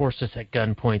forced us at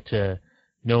gunpoint to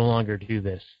no longer do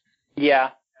this.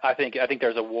 Yeah, I think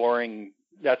there's a warring.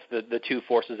 That's the two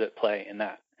forces at play in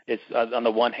that. It's on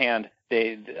the one hand,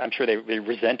 I'm sure they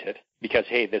resent it because,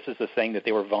 hey, this is the thing that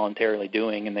they were voluntarily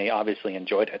doing, and they obviously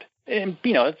enjoyed it. And,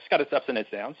 it's got its ups and its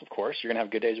downs, of course. You're going to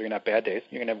have good days, you're going to have bad days,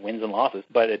 you're going to have wins and losses.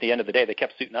 But at the end of the day, they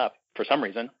kept suiting up for some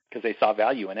reason because they saw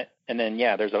value in it. And then,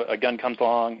 there's a gun comes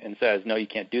along and says, no, you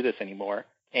can't do this anymore.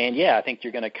 And, I think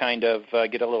you're going to kind of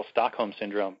get a little Stockholm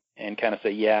syndrome and kind of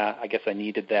say, yeah, I guess I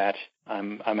needed that.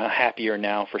 I'm happier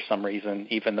now for some reason,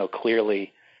 even though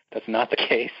clearly that's not the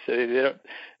case.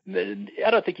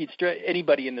 I don't think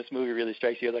anybody in this movie really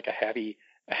strikes you as like a happy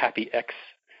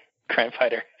ex-crime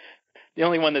fighter. The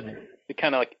only one that's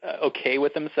kind of like okay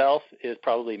with himself is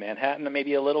probably Manhattan,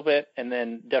 maybe a little bit, and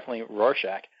then definitely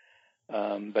Rorschach.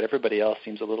 But everybody else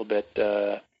seems a little bit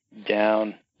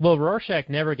down. Well, Rorschach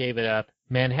never gave it up.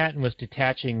 Manhattan was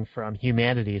detaching from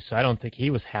humanity, so I don't think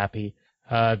he was happy.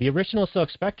 The original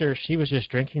Silk Spectre, she was just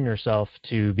drinking herself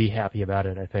to be happy about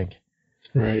it, I think.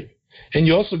 Right. And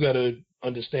you also got to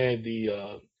understand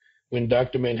when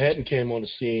Dr. Manhattan came on the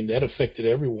scene, that affected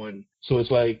everyone. So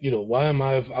it's like, why am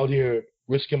I out here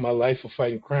risking my life for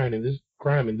fighting crime?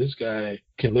 And this guy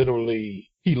he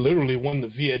literally won the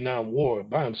Vietnam War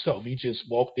by himself. He just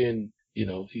walked in,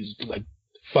 he's like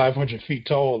 500 feet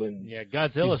tall and yeah,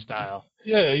 Godzilla style.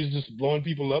 Yeah, he's just blowing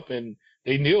people up and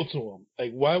they kneel to him.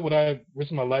 Like, why would I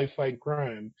risk my life fighting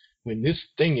crime when this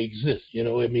thing exists? I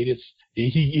mean,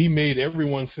 he made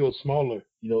everyone feel smaller,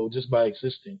 just by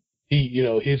existing.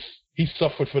 He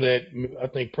suffered for that, I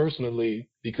think, personally,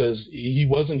 because he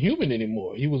wasn't human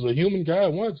anymore. He was a human guy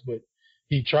once, but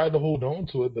he tried to hold on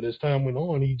to it. But as time went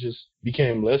on, he just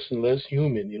became less and less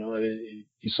human.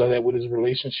 You saw that with his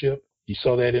relationship. You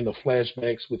saw that in the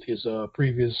flashbacks with his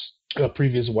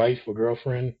previous wife or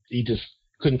girlfriend. He just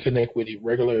couldn't connect with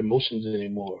regular emotions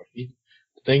anymore. The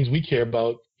things we care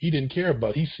about, he didn't care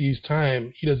about. He sees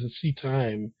time. He doesn't see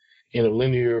time in a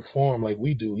linear form like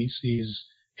we do. He sees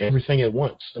everything at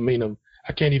once. I mean,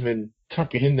 I can't even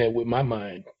comprehend that with my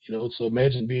mind, so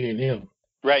imagine being him.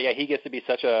 Right, yeah, he gets to be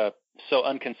so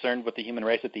unconcerned with the human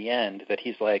race at the end that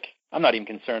he's like, I'm not even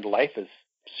concerned. Life is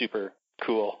super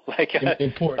cool.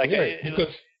 Important,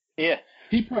 because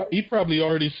he probably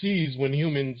already sees when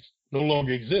humans no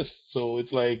longer exist. So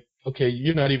it's like, okay,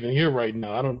 you're not even here right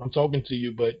now. I'm talking to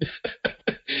you, but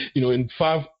in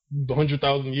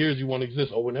 500,000 years you won't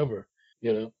exist or whenever,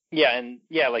 Yeah, and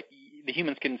like the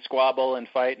humans can squabble and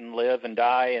fight and live and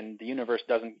die, and the universe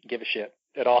doesn't give a shit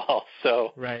at all.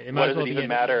 So right. What does it even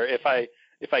matter if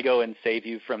I go and save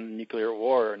you from nuclear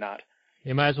war or not?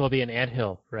 It might as well be an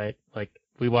anthill, right? Like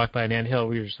we walk by an anthill,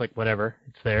 we're just like, whatever,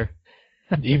 it's there.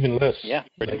 Even less. Yeah,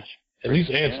 pretty much. At least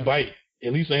ants bite.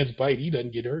 At least ants bite. He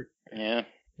doesn't get hurt. Yeah.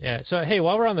 Yeah. So hey,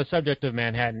 while we're on the subject of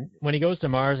Manhattan, when he goes to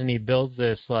Mars and he builds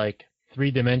this like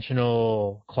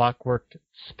 3-dimensional clockwork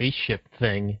spaceship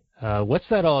thing, what's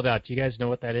that all about? Do you guys know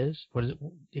what that is? What is it?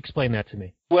 Explain that to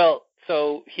me. Well,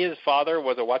 so his father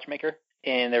was a watchmaker,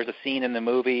 and there's a scene in the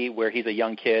movie where he's a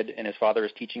young kid and his father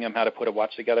is teaching him how to put a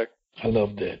watch together. I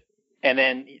love that. And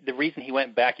then the reason he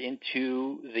went back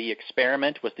into the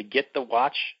experiment was to get the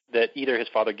watch that either his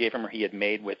father gave him or he had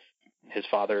made with his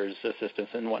father's assistance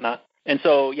and whatnot. And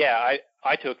so, yeah,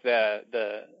 I took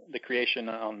the creation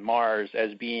on Mars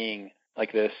as being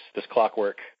like this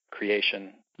clockwork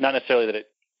creation. Not necessarily that it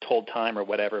told time or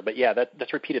whatever, but yeah,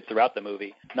 that's repeated throughout the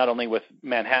movie, not only with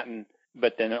Manhattan,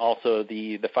 but then also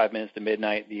the 5 minutes to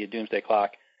midnight, the doomsday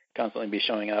clock constantly be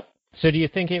showing up. So do you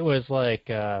think it was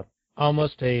like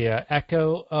almost a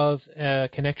echo of a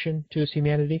connection to his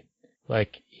humanity?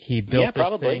 Like he built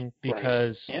this thing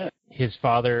because his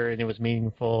father, and it was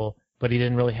meaningful, but he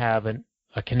didn't really have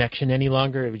a connection any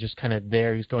longer. It was just kind of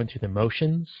there. He's going through the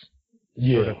motions.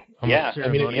 Yeah. I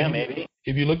mean, maybe.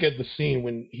 If you look at the scene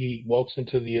when he walks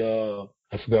into the,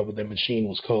 I forgot what that machine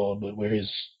was called, but where his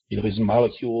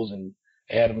molecules and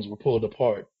atoms were pulled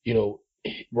apart,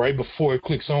 right before it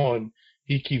clicks on,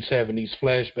 he keeps having these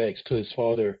flashbacks to his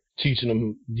father, teaching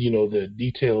him, the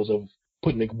details of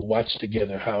putting a watch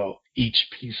together, how each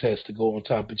piece has to go on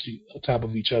top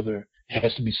of each other. It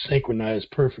has to be synchronized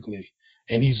perfectly.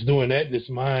 And he's doing that in his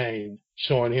mind,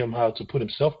 showing him how to put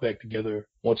himself back together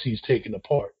once he's taken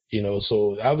apart.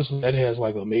 So obviously that has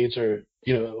like a major,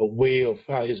 a way of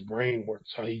how his brain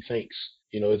works, how he thinks.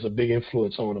 It's a big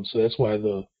influence on him. So that's why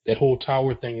that whole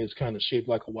tower thing is kind of shaped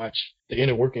like a watch, the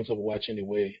inner workings of a watch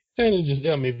anyway. And it just,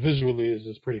 visually is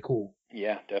just pretty cool.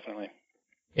 Yeah, definitely.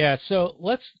 Yeah, so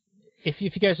if you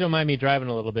guys don't mind me driving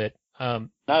a little bit. Not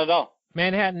at all.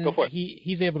 Manhattan, Go for it.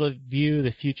 he's able to view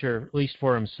the future, at least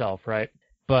for himself, right?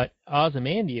 But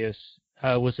Ozymandias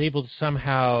was able to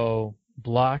somehow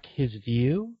block his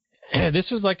view. This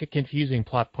was like a confusing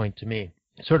plot point to me.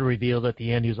 It sort of revealed at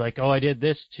the end, he was like, I did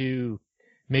this to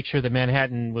make sure that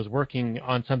Manhattan was working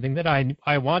on something that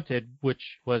I wanted, which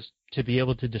was to be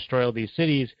able to destroy all these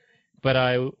cities, but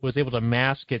I was able to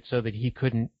mask it so that he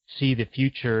couldn't see the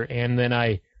future, and then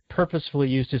I purposefully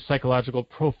used his psychological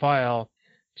profile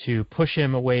to push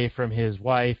him away from his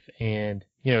wife, and,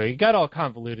 it got all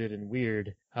convoluted and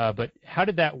weird, but how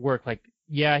did that work? Like,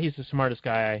 yeah, he's the smartest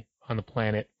guy on the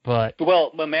planet, but...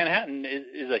 Well, Manhattan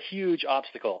is a huge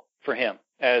obstacle for him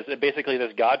as basically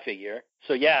this god figure.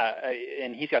 So yeah,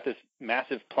 and he's got this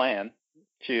massive plan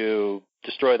to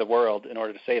destroy the world in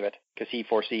order to save it because he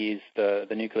foresees the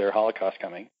nuclear holocaust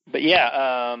coming. But yeah,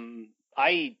 I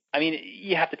mean,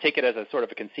 you have to take it as a sort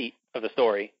of a conceit of the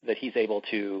story that he's able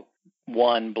to,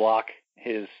 one, block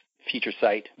his future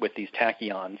sight with these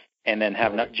tachyons, and then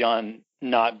have John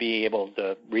not be able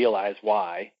to realize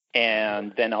why,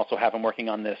 and then also have him working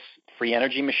on this free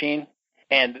energy machine.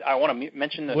 And I want to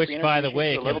mention the which, free energy by the machine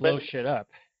way, a can little blow bit, shit up.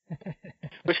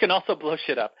 which can also blow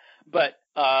shit up. But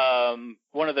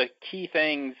one of the key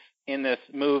things in this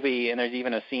movie, and there's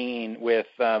even a scene with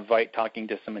Veidt talking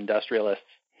to some industrialists,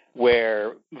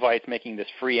 where Veidt's making this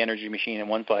free energy machine, and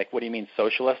one's like, "What do you mean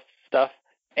socialist stuff?"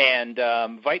 And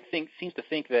Veidt seems to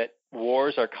think that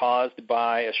wars are caused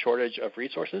by a shortage of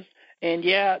resources. And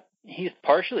yeah, he's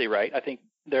partially right. I think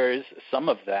there is some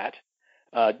of that.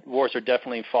 Wars are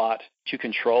definitely fought to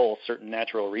control certain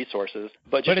natural resources.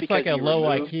 But it's like a low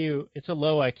IQ. It's a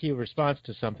low IQ response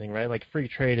to something, right? Like free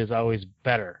trade is always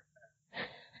better.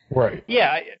 Right.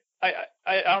 Yeah,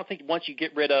 I don't think once you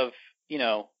get rid of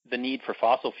the need for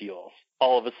fossil fuels,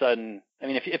 all of a sudden, I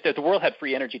mean, if the world had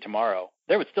free energy tomorrow,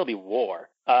 there would still be war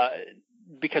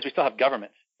because we still have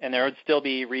governments, and there would still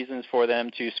be reasons for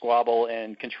them to squabble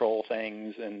and control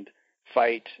things and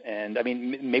fight. And I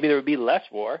mean, maybe there would be less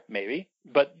war, maybe,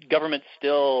 but governments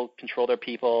still control their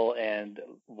people, and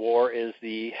war is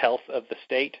the health of the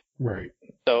state. Right.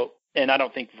 So, and I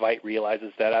don't think Veidt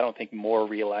realizes that. I don't think Moore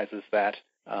realizes that.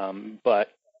 But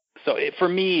so for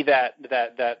me, that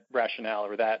rationale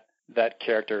or that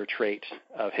character trait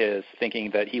of his,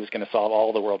 thinking that he was going to solve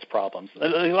all the world's problems,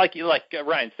 like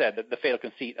Ryan said, the fatal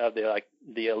conceit of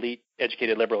the elite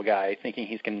educated liberal guy thinking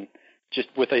he's can just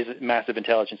with his massive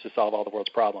intelligence to solve all the world's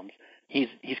problems. He's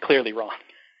clearly wrong.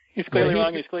 He's clearly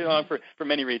wrong. He's clearly wrong for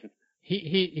many reasons.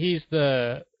 He's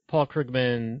the Paul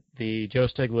Krugman, the Joe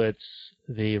Stiglitz,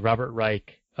 the Robert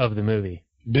Reich of the movie.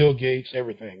 Bill Gates,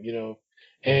 everything,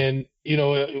 And,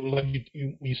 like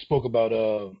you spoke about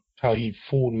how he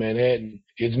fooled Manhattan.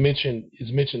 It's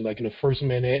mentioned like in the first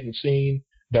Manhattan scene,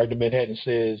 Dr. Manhattan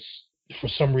says, for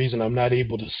some reason, I'm not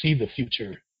able to see the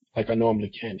future like I normally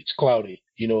can. It's cloudy,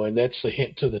 and that's a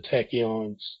hint to the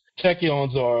tachyons.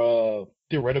 Tachyons are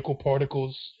theoretical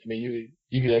particles. I mean,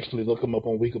 you can actually look them up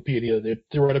on Wikipedia. They're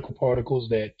theoretical particles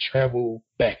that travel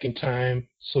back in time,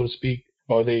 so to speak,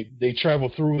 or they travel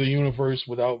through the universe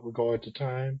without regard to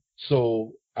time.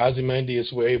 So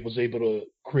Ozymandias was able to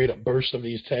create a burst of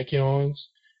these tachyons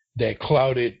that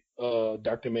clouded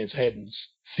Dr. Manhattan's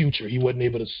future. He wasn't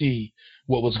able to see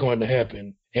what was going to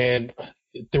happen. And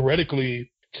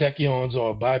theoretically, tachyons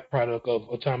are a byproduct of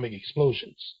atomic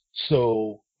explosions.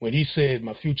 So when he said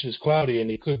my future is cloudy and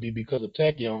it could be because of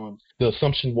tachyons, the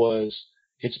assumption was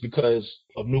it's because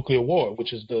of nuclear war,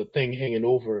 which is the thing hanging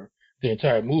over the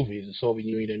entire movie. The Soviet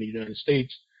Union and the United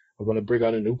States are going to break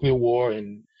out a nuclear war,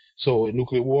 and so a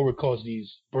nuclear war would cause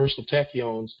these bursts of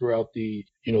tachyons throughout the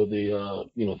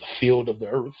field of the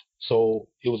Earth. So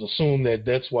it was assumed that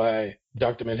that's why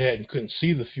Dr. Manhattan couldn't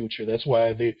see the future. That's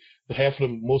why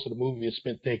most of the movie is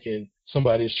spent thinking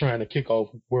somebody is trying to kick off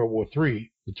World War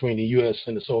III between the U.S.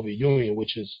 and the Soviet Union,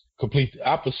 which is complete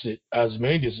opposite.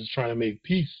 Ozymandias is trying to make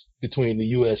peace between the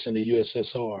U.S. and the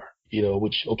USSR.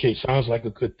 Which sounds like a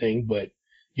good thing, but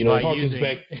it harkens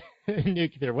back.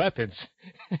 Nuclear weapons.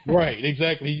 Right,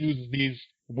 exactly. He uses these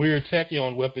weird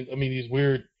tachyon weapons. I mean, these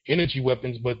weird energy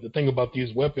weapons. But the thing about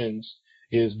these weapons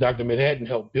is Dr. Manhattan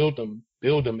helped build them,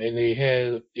 and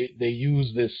they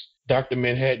use this Dr.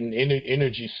 Manhattan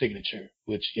energy signature,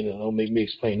 which don't make me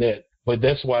explain that. But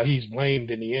that's why he's blamed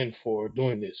in the end for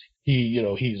doing this.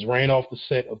 He's ran off the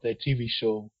set of that TV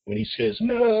show when he says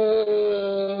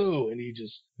no, and he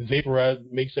just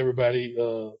makes everybody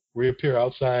reappear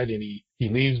outside, and he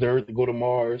leaves the Earth to go to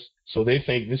Mars. So they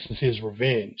think this is his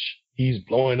revenge. He's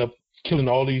blowing up, killing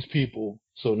all these people.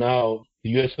 So now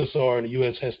the USSR and the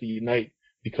US has to unite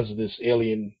because of this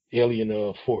alien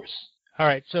force. All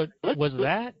right. So was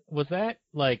that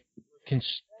like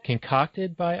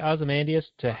concocted by Ozymandias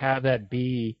to have that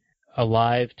be a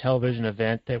live television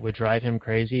event that would drive him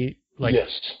crazy? Like, yes.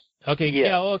 Okay.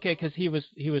 Yeah. Okay. Because he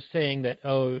was saying that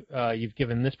you've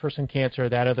given this person cancer,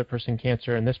 that other person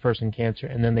cancer, and this person cancer,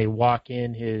 and then they walk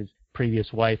in his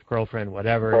previous wife, girlfriend,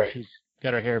 whatever. Right. She's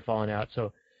got her hair falling out.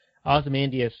 So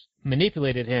Ozymandias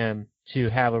manipulated him to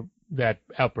have that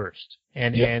outburst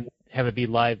and have it be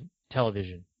live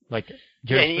television. Like,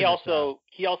 and he also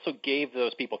gave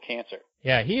those people cancer.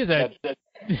 Yeah, he is that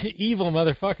evil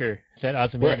motherfucker, that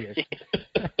Ozymandias.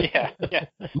 Yeah.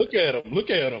 Look at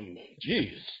him.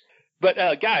 Jeez. But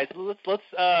guys,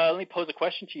 let me pose a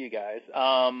question to you guys.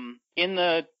 In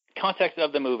the context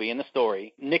of the movie, in the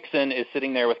story, Nixon is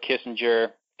sitting there with Kissinger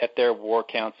at their war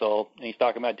council, and he's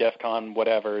talking about DEFCON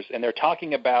whatevers, and they're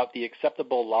talking about the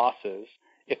acceptable losses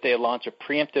if they launch a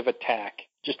preemptive attack,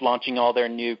 just launching all their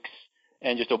nukes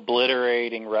and just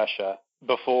obliterating Russia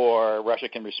before Russia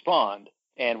can respond.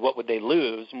 And what would they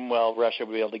lose? Well, Russia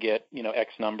would be able to get,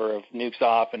 X number of nukes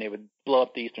off, and it would blow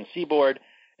up the eastern seaboard.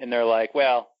 And they're like,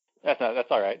 well, that's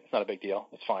all right. It's not a big deal.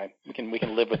 It's fine. We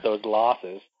can live with those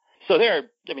losses. So they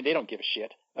don't give a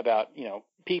shit about,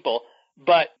 people.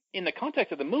 But in the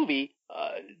context of the movie,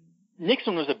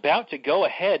 Nixon was about to go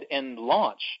ahead and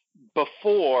launch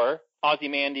before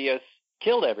Ozymandias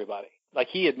killed everybody. Like,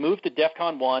 he had moved to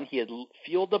DEFCON 1. He had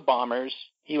fueled the bombers.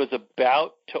 He was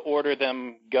about to order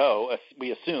them go,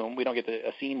 we assume. We don't get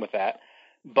a scene with that.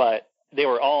 But they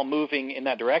were all moving in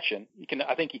that direction.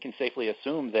 I think you can safely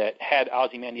assume that had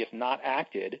Ozymandias not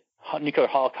acted, nuclear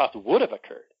holocaust would have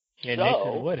occurred. Yeah,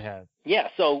 Nixon would have. Yeah,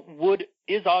 so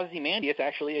is Ozymandias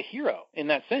actually a hero in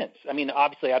that sense? I mean,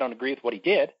 obviously I don't agree with what he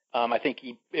did. I think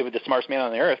it was the smartest man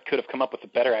on the earth, could have come up with a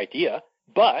better idea.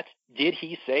 But did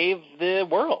he save the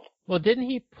world? Well, didn't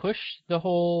he push the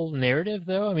whole narrative,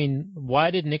 though? I mean, why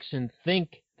did Nixon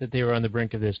think that they were on the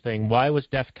brink of this thing? Why was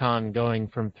DEFCON going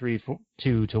from 3-2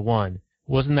 to 1?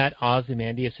 Wasn't that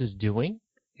Ozymandias' doing?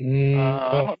 No,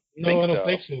 I don't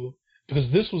think so.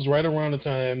 Because this was right around the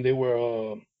time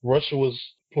Russia was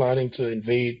plotting to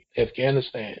invade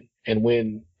Afghanistan. And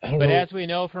when, as we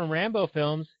know from Rambo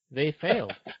films, they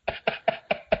failed.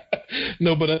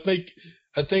 No, but I think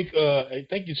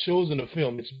it shows in the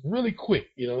film. It's really quick.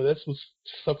 That's what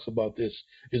sucks about this.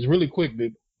 It's really quick.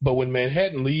 But when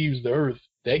Manhattan leaves the Earth,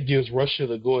 that gives Russia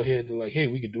the go-ahead to hey,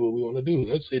 we can do what we want to do.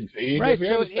 Let's invade. Right,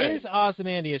 so it is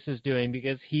Ozymandias' doing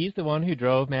because he's the one who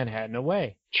drove Manhattan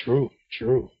away. True.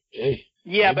 Hey.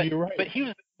 Yeah, you're right. But he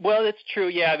was. Well, it's true.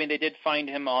 Yeah, I mean, they did find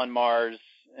him on Mars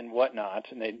and whatnot,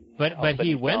 and they. But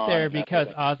he went there because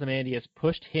Ozymandias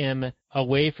pushed him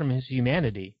away from his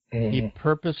humanity. Mm-hmm. He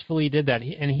purposefully did that,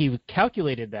 and he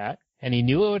calculated that, and he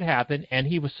knew it would happen, and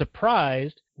he was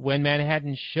surprised when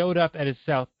Manhattan showed up at his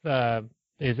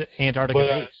Antarctica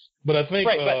base. But I think.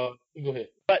 Go ahead.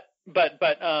 But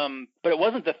it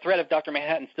wasn't the threat of Dr.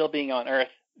 Manhattan still being on Earth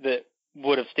that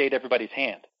would have stayed everybody's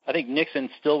hand. I think Nixon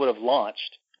still would have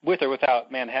launched with or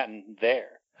without Manhattan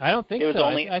there. I don't think so.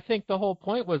 I think the whole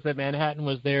point was that Manhattan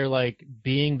was there,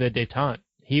 being the détente.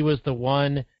 He was the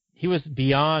one. He was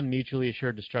beyond mutually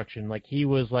assured destruction. He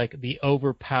was the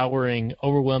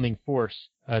overwhelming force,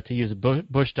 to use a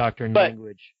Bush doctrine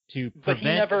language, to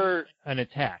prevent an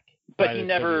attack. But he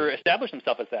never established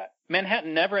himself as that.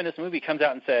 Manhattan never in this movie comes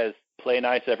out and says, "Play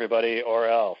nice, everybody, or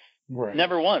else." Right.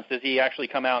 Never once does he actually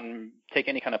come out and take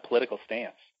any kind of political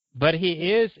stance. But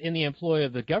he is in the employ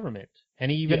of the government, and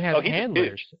he even has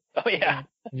handlers. Oh yeah.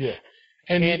 Yeah,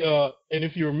 and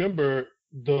if you remember,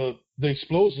 the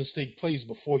explosions take place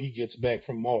before he gets back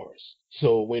from Mars.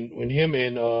 So when him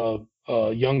and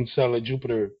young satellite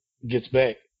Jupiter gets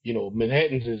back,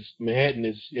 Manhattan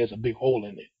has a big hole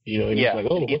in it. And he's like,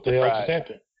 oh, what the hell just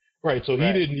happened? Right. So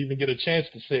he didn't even get a chance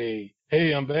to say,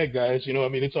 hey, I'm back, guys.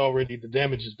 It's already, the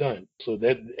damage is done. So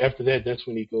that after that, that's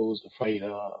when he goes to fight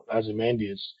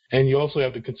Ozymandias. And you also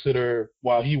have to consider,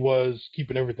 while he was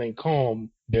keeping everything calm,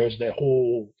 there's that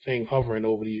whole thing hovering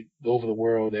over the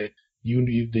world that the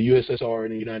USSR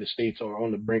and the United States are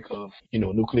on the brink of,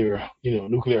 nuclear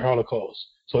holocaust.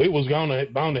 So it was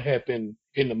bound to happen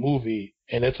in the movie,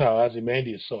 and that's how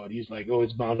Ozymandias saw it. He's like, oh,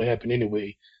 it's bound to happen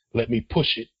anyway. Let me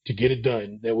push it to get it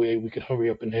done. That way we could hurry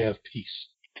up and have peace.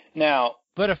 Now,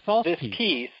 but a false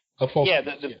piece. A false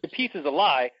piece. The piece is a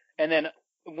lie. And then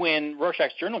when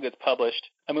Rorschach's journal gets published,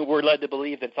 we're led to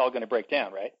believe that it's all going to break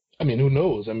down, right? Who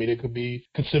knows? It could be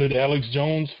considered Alex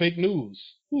Jones fake news.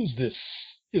 Who's this?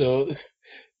 You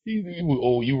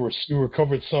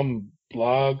recovered some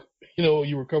blog.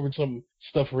 You recovered some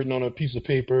stuff written on a piece of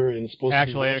paper and it's supposed to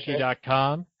be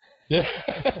ActualAnarchy.com. Yeah.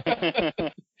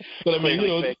 But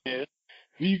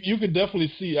you could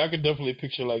definitely see, I could definitely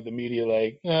picture the media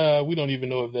we don't even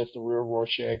know if that's the real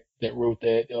Rorschach that wrote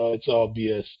that. It's all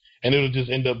BS. And it'll just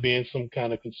end up being some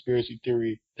kind of conspiracy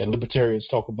theory that libertarians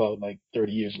talk about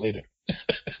 30 years later.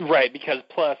 Right, because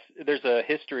plus there's a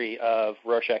history of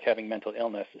Rorschach having mental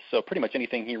illness, so pretty much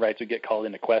anything he writes would get called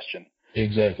into question.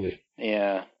 Exactly.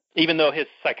 Yeah. Even though his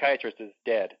psychiatrist is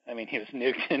dead. He was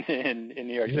nuked in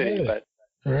New York City, but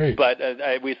right. But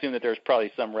we assume that there's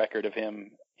probably some record of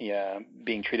him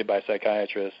being treated by a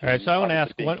psychiatrist. All right, so I want to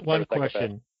ask one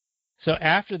question. So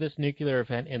after this nuclear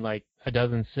event in a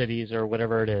dozen cities or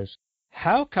whatever it is,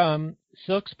 how come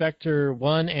Silk Spectre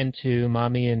 1 and 2,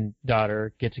 mommy and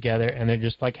daughter, get together and they're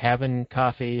just having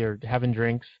coffee or having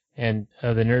drinks, and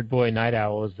the nerd boy Night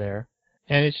Owl is there,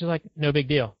 and it's just no big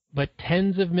deal. But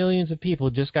tens of millions of people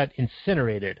just got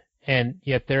incinerated, and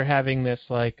yet they're having this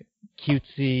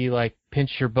cutesy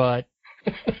pinch your butt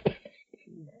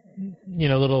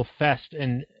little fest,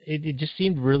 and it just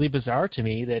seemed really bizarre to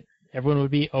me that everyone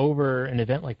would be over an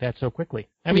event like that so quickly.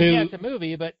 I mean, yeah, it's a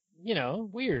movie, but,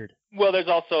 weird. Well, there's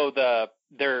also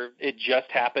it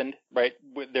just happened, right?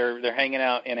 They're hanging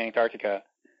out in Antarctica,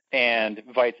 and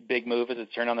Veidt's big move is to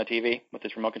turn on the TV with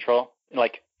his remote control in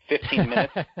like 15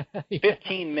 minutes. Yeah.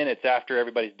 15 minutes after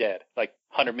everybody's dead, like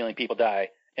 100 million people die,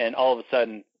 and all of a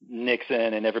sudden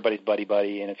Nixon and everybody's buddy,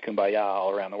 and it's kumbaya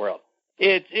all around the world.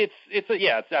 It's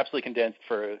absolutely condensed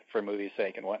for movie's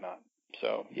sake and whatnot.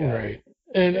 So yeah. Right.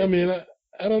 And I mean,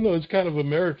 I don't know. It's kind of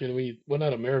American. Well,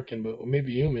 not American, but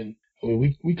maybe human. I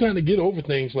mean, we kind of get over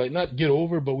things, like not get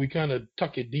over, but we kind of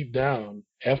tuck it deep down.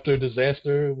 After a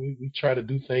disaster, we try to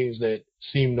do things that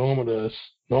seem normal to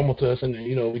us,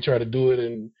 and we try to do it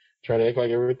and try to act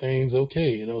like everything's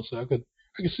okay. So I could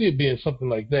see it being something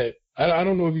like that. I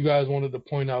don't know if you guys wanted to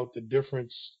point out the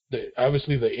difference.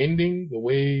 Obviously, the ending, the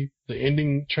way the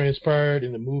ending transpired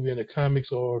in the movie and the comics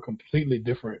are completely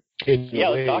different. Let's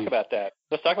talk about that.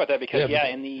 Because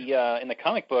in the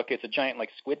comic book, it's a giant like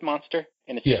squid monster,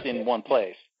 and it's just in one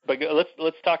place. But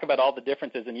let's talk about all the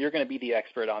differences, and you're going to be the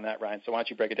expert on that, Ryan. So why don't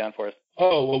you break it down for us?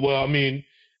 Oh well, I mean,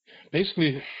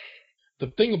 basically, the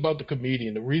thing about the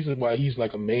comedian, the reason why he's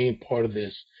like a main part of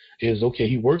this is, okay,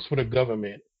 he works for the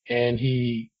government, and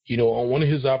he, on one of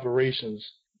his operations,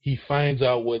 he finds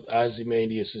out what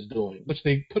Ozymandias is doing, which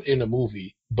they put in the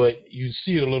movie, but you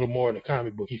see it a little more in the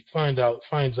comic book. He finds out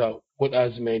what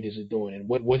Ozymandias is doing and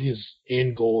what his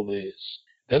end goal is.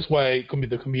 That's why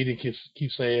the comedian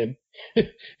keeps saying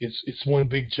it's one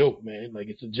big joke, man. Like,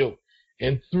 it's a joke.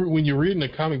 And when you're reading the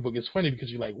comic book, it's funny because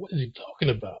you're like, what is he talking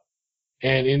about?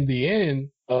 And in the end,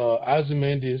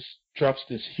 Ozymandias drops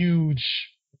this huge,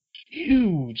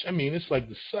 I mean, it's like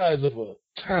the size of a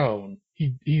town.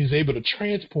 He's able to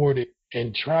transport it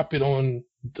and drop it on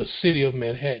the city of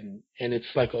Manhattan. And it's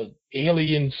like a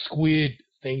alien squid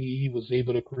thing he was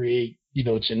able to create,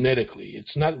 genetically.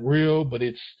 It's not real, but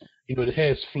it's, it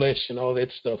has flesh and all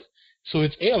that stuff. So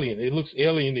it's alien. It looks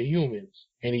alien to humans.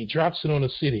 And he drops it on a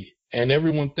city. And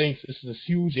everyone thinks it's this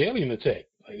huge alien attack.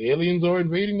 Like, aliens are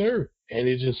invading the Earth. And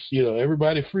it just,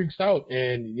 everybody freaks out.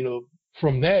 And,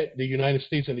 from that, the United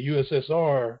States and the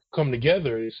USSR come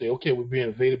together. They say, okay, we're being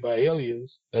invaded by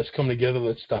aliens. Let's come together.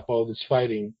 Let's stop all this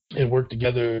fighting and work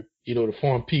together, to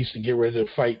form peace and get ready to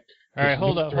fight. All right,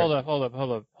 hold up.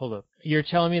 You're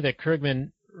telling me that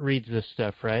Krugman reads this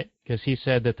stuff, right? Because he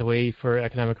said that the way for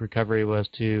economic recovery was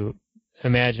to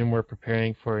imagine we're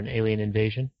preparing for an alien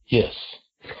invasion? Yes.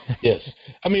 Yes.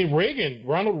 I mean,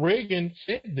 Ronald Reagan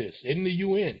said this in the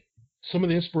UN. Some of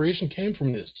the inspiration came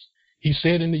from this. He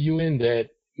said in the UN that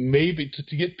maybe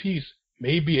to get peace,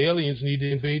 maybe aliens need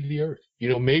to invade the Earth.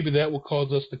 Maybe that will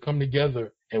cause us to come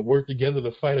together and work together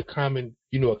to fight a common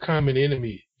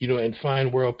enemy, and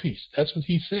find world peace. That's what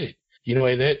he said. And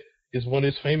that is one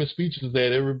of his famous speeches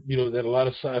that that a lot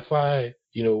of sci-fi,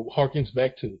 harkens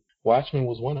back to. Watchmen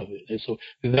was one of it. And so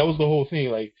that was the whole thing.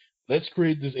 Like, let's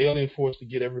create this alien force to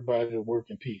get everybody to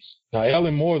work in peace. Now,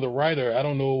 Alan Moore, the writer, I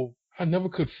don't know, I never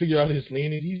could figure out his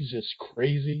lineage. He's just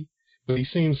crazy. But he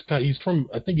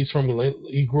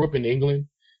grew up in England,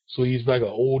 so he's like an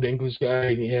old English guy,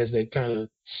 and he has that kind of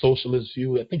socialist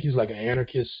view. I think he's like an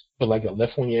anarchist, but like a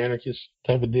left-wing anarchist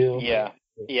type of deal. Yeah.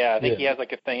 I think he has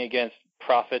like a thing against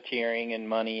profiteering and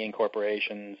money and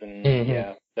corporations and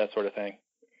that sort of thing.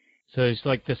 So he's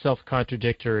like the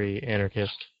self-contradictory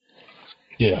anarchist.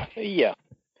 Yeah. Yeah.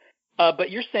 But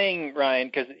you're saying, Ryan,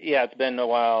 because, it's been a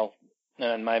while,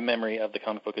 and my memory of the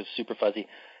comic book is super fuzzy.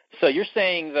 So you're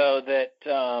saying, though, that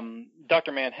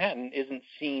Dr. Manhattan isn't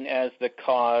seen as the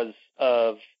cause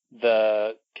of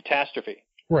the catastrophe.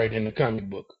 Right, in the comic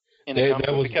book.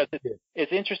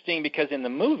 It's interesting because in the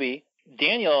movie,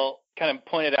 Daniel kind of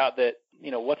pointed out that,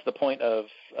 what's the point of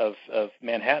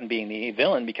Manhattan being the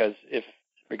villain? Because if,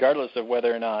 regardless of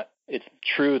whether or not it's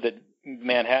true that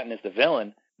Manhattan is the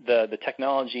villain, the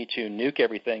technology to nuke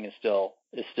everything is still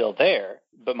there.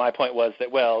 But my point was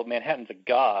that, well, Manhattan's a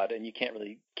god, and you can't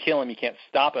really kill him, you can't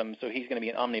stop him, so he's going to be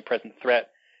an omnipresent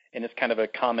threat. And it's kind of a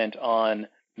comment on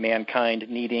mankind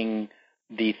needing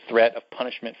the threat of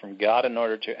punishment from God in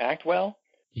order to act well.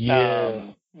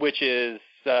 Yeah. Which is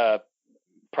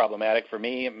problematic for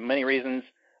me for many reasons.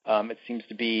 It seems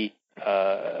to be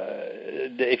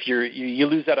if you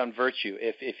lose out on virtue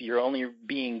if you're only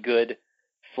being good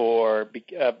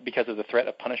because of the threat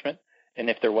of punishment. And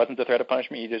if there wasn't the threat of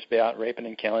punishment, you'd just be out raping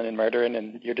and killing and murdering,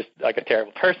 and you're just like a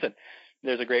terrible person.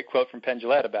 There's a great quote from Penn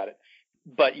Jillette about it.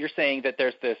 But you're saying that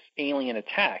there's this alien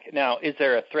attack. Now, is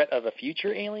there a threat of a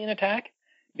future alien attack?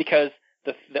 Because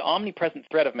the omnipresent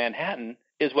threat of Manhattan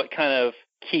is what kind of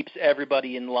keeps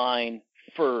everybody in line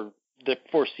for the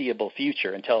foreseeable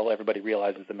future until everybody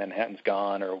realizes that Manhattan's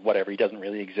gone or whatever, he doesn't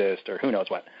really exist or who knows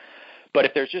what. But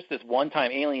if there's just this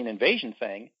one-time alien invasion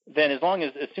thing, then as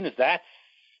soon as that's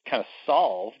kind of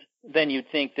solved, then you'd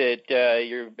think that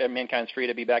mankind's free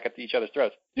to be back at each other's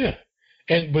throats. Yeah.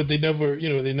 But they never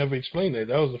explained that.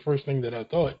 That was the first thing that I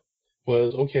thought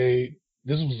was, okay,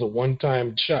 this was a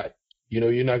one-time shot.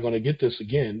 You're not going to get this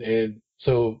again. And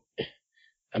so,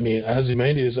 I mean,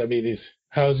 Ozymandias,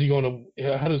 how does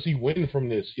he win from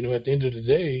this? At the end of the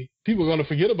day, people are going to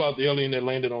forget about the alien that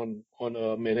landed on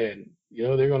Manhattan.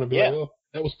 They're going to be like, oh,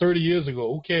 that was 30 years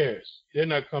ago. Who cares? They're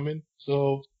not coming.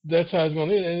 So that's how it's going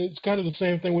to end. And it's kind of the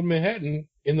same thing with Manhattan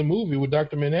in the movie with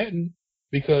Dr. Manhattan,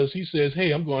 because he says,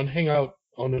 hey, I'm going to hang out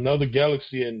on another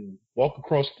galaxy and walk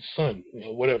across the sun,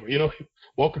 whatever,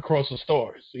 walk across the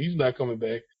stars. So he's not coming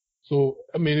back. So,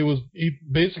 I mean,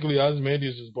 basically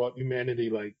Ozymandias has bought humanity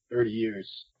like 30 years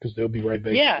because they'll be right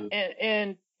back. Yeah,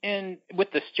 and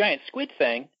with this giant squid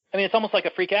thing, I mean, it's almost like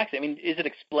a freak accident. I mean, is it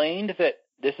explained that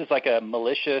this is like a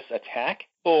malicious attack?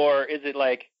 Or is it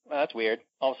like, well, that's weird.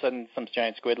 All of a sudden some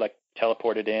giant squid like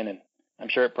teleported in, and I'm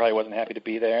sure it probably wasn't happy to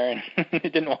be there and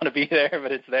it didn't want to be there,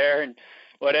 but it's there and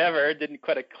whatever. It didn't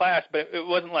quite a class, but it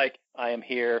wasn't like I am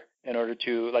here in order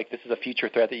to, like, this is a future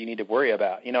threat that you need to worry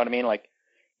about. You know what I mean? Like,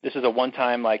 this is a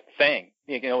one-time, like, thing.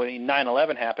 When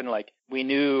 9/11 happened, like, we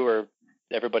knew, or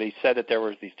everybody said that there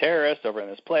was these terrorists over in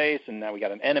this place, and now we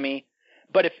got an enemy.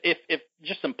 But if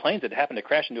just some planes had happened to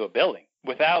crash into a building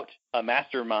without a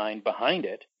mastermind behind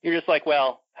it, you're just like,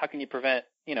 well, how can you prevent,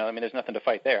 there's nothing to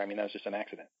fight there. I mean, that was just an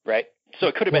accident, right? So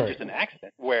it could have been just an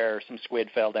accident where some squid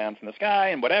fell down from the sky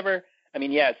and whatever. I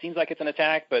mean, yeah, it seems like it's an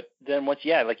attack, but then like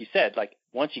you said, like,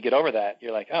 once you get over that,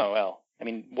 you're like, oh, well, I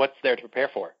mean, what's there to prepare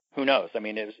for? Who knows? I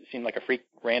mean, it seemed like a freak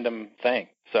random thing.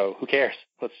 So who cares?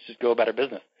 Let's just go about our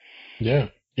business. Yeah.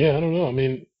 Yeah, I don't know. I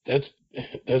mean, that's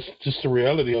just the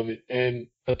reality of it. And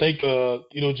I think,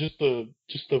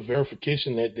 just the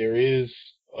verification that there is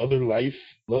other life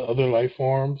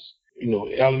forms.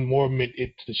 Alan Moore meant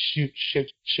it to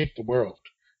shake the world,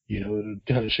 to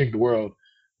kind of shake the world,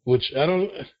 which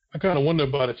I kind of wonder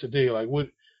about it today. Like,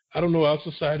 I don't know, our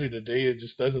society today, it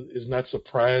just is not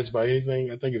surprised by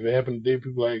anything. I think if it happened today,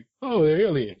 people are like, oh, they're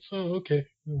aliens. Oh, okay.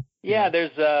 Yeah,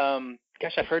 there's,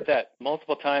 I've heard that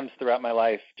multiple times throughout my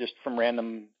life, just from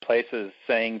random places,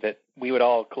 saying that we would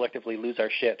all collectively lose our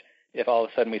shit if all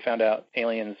of a sudden we found out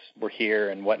aliens were here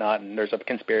and whatnot, and there's a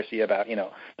conspiracy about,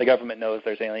 the government knows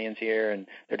there's aliens here and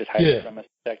they're just hiding from us to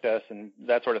protect us and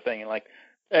that sort of thing. And, like,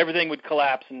 everything would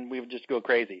collapse and we would just go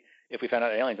crazy if we found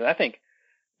out aliens. And I think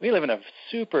we live in a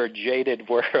super jaded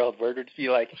world where it'd be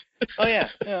like, oh, yeah,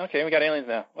 okay, we got aliens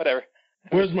now, whatever.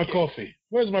 Where's my coffee?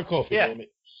 Yeah. Damn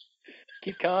it?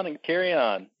 Keep on and carry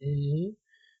on. Mm-hmm.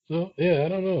 So, yeah, I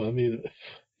don't know. I mean,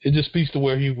 it just speaks to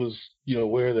where he was,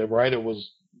 where the writer was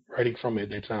writing from at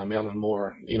that time, Alan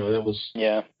Moore. That was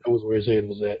where his head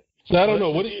was at. So I don't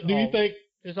know. What do you think?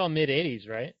 It's all mid-'80s,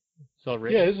 right? So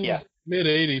yeah, this is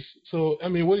mid-'80s. So, I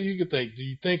mean, what do you think? Do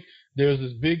you think there was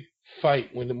this big fight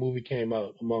when the movie came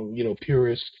out among,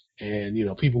 purists and,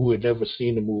 people who had never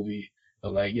seen the movie?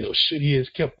 Like, should he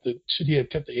have kept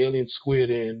the alien squid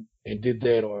in and did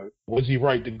that, or was he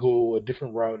right to go a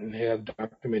different route and have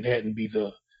Dr. Manhattan be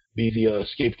the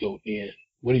scapegoat in?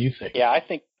 What do you think? Yeah, I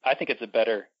think it's a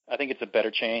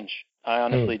better change. I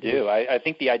honestly do. I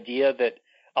think the idea that,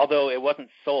 although it wasn't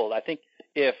sold, I think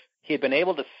if he had been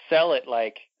able to sell it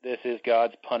like, this is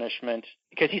God's punishment,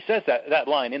 because he says that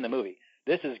line in the movie,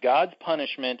 this is God's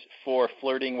punishment for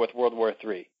flirting with World War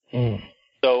III.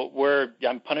 So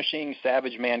I'm punishing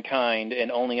savage mankind,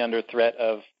 and only under threat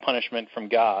of punishment from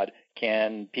God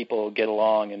can people get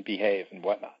along and behave and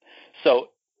whatnot. So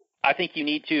I think you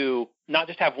need to not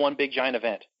just have one big giant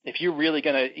event. If you're really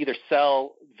going to either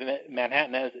sell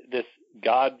Manhattan as this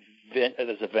God,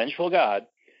 as a vengeful God,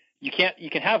 you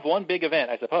can have one big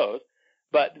event, I suppose,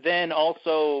 but then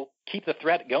also keep the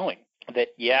threat going. That,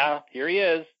 here he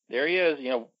is, there he is,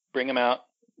 bring him out,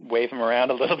 wave him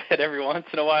around a little bit every once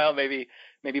in a while, maybe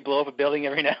blow up a building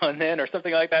every now and then or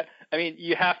something like that. I mean,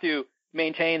 you have to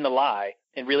maintain the lie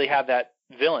and really have that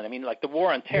villain. I mean, like, the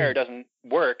war on terror doesn't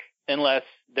work unless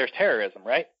there's terrorism,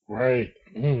 right? Right.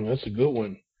 That's a good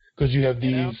one. Because you have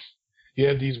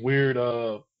these weird,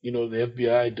 the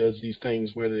FBI does these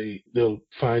things where they'll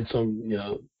find some,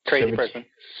 crazy person,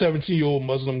 17-year-old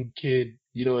Muslim kid,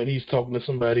 and he's talking to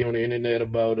somebody on the internet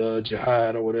about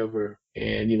jihad or whatever,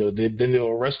 and then they'll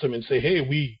arrest him and say, hey,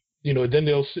 then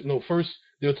they'll first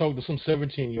they'll talk to some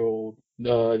 17-year-old,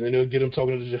 and then they'll get him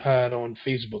talking to jihad on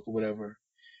Facebook or whatever,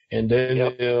 and then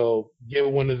they'll get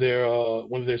one of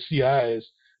their CIs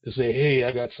to say, hey,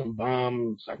 I got some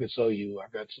bombs I can sell you. I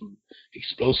got some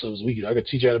explosives. I can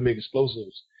teach you how to make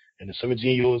explosives. And the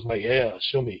 17-year-old is like, yeah,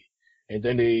 show me. And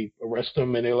then they arrest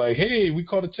them, and they're like, hey, we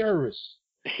caught a terrorist.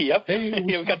 Yep. Hey,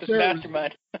 we got this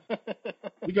mastermind.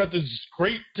 We got this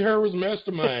great terrorist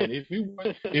mastermind. If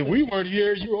we weren't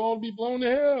here, you'd all be blown to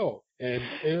hell. And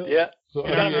yeah. So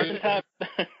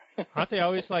aren't they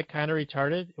always like kind of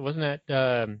retarded? Wasn't that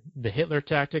the Hitler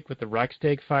tactic with the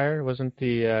Reichstag fire? Wasn't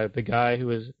the guy who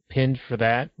was pinned for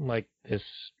that like this?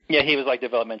 Yeah, he was like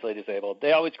developmentally disabled.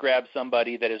 They always grab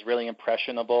somebody that is really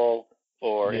impressionable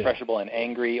or impressionable and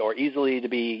angry or easily to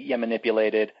be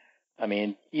manipulated. I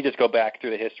mean, you just go back through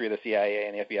the history of the CIA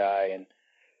and the FBI and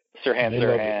Sirhan,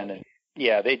 and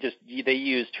they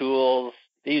use tools.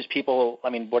 They use people.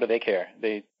 I mean, what do they care?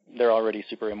 They're already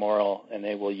super immoral, and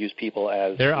they will use people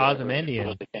as they're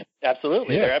Ozymandian.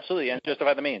 Absolutely, yeah. They're absolutely, and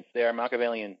justify the means. They are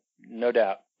Machiavellian, no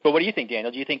doubt. But what do you think,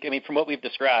 Daniel? Do you think? I mean, from what we've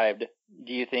described,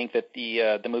 do you think that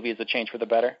the movie is a change for the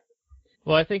better?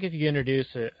 Well, I think if you introduce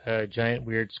a giant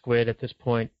weird squid at this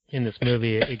point in this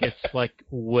movie, it gets like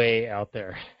way out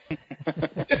there.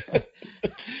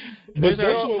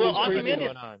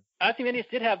 Ozymandias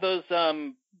did have those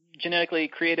genetically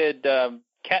created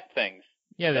cat things.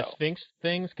 Yeah, the Sphinx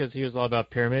things, because he was all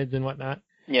about pyramids and whatnot.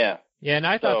 Yeah. Yeah, and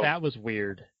I thought that was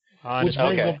weird.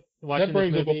 That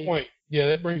brings up a point. Yeah,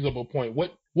 that brings up a point.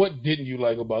 What didn't you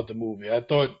like about the movie? I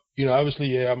thought,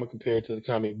 obviously, I'm going to compare it to the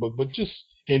comic book, but just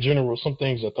in general, some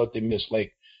things I thought they missed.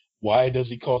 Like, why does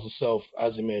he call himself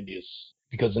Ozymandias?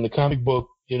 Because in the comic book,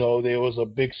 there was a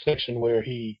big section where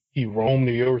he roamed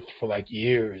the earth for like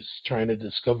years trying to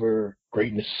discover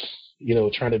greatness,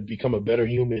 trying to become a better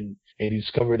human. And he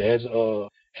discovered as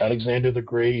Alexander the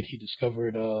Great, he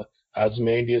discovered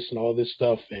Ozymandias and all this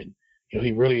stuff. And,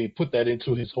 he really put that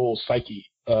into his whole psyche.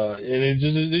 And it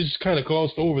just kind of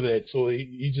glossed over that. So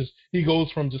he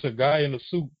goes from just a guy in a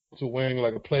suit to wearing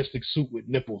like a plastic suit with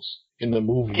nipples in the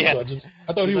movie. Yeah. So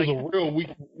I thought he was a real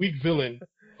weak villain.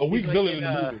 A weak villain in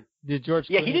the movie. Did George?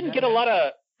 Yeah, he didn't get a lot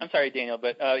of. I'm sorry, Daniel,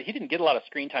 but he didn't get a lot of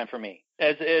screen time for me.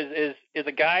 As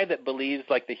a guy that believes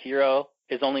like the hero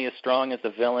is only as strong as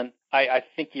the villain. I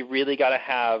think you really got to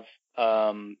have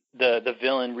the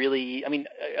villain really. I mean,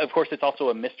 of course, it's also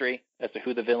a mystery as to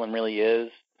who the villain really is.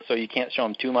 So you can't show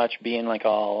him too much being like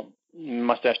all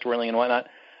mustache twirling and whatnot.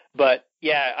 But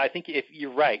yeah, I think if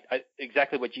you're right,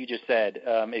 exactly what you just said.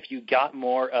 If you got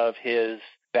more of his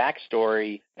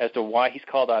backstory as to why he's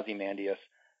called Ozymandias,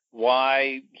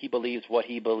 why he believes what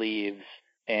he believes,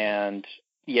 and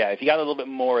yeah, if you got a little bit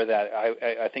more of that,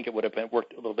 I think it would have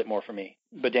worked a little bit more for me.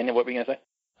 But Daniel, what were you gonna say?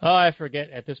 Oh, I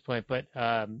forget at this point, but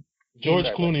George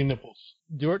Clooney nipples.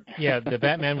 The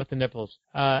Batman with the nipples.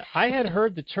 I had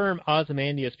heard the term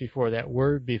Ozymandias before, that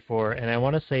word before, and I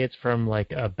want to say it's from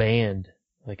like a band,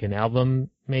 like an album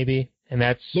maybe, and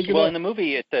that's in the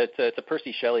movie it's a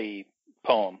Percy Shelley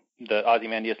poem, the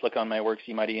Ozymandias, look on my works,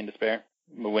 ye mighty in despair,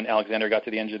 when Alexander got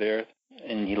to the ends of the earth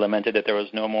and he lamented that there was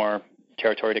no more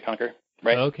territory to conquer,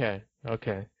 right? Okay.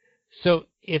 So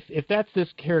if that's this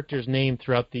character's name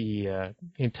throughout the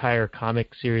entire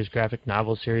comic series, graphic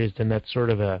novel series, then that's sort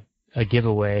of a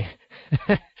giveaway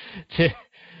to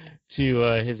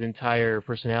his entire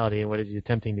personality and what he's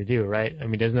attempting to do, right? I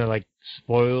mean, doesn't that like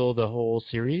spoil the whole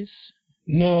series?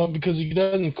 No, because he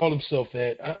doesn't call himself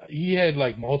that. He had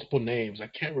like multiple names. I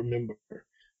can't remember,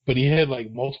 but he had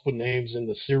like multiple names in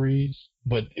the series.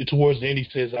 But towards the end, he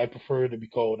says, "I prefer to be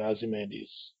called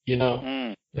Ozymandias." They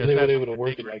were able to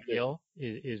work it like that.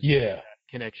 Is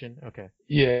connection? Okay.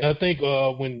 Yeah, I think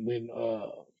when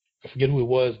I forget who it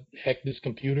was hacked this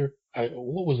computer.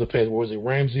 What was the password? Was it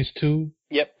Ramses 2?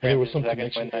 Yep. There was some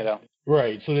connection.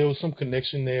 Right. So there was some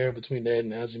connection there between that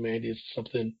and Ozymandias.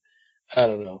 Something, I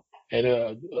don't know. And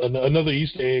another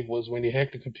Easter egg was when he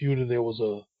hacked the computer, there was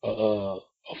a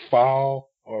file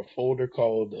or a folder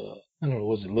called I don't know,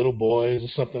 was it Little Boys or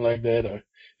something like that, or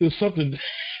it was something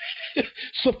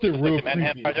something real like the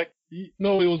Manhattan creepy. Project?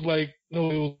 No, it was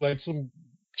like some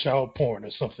child porn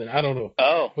or something. I don't know.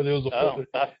 Oh. But there was a folder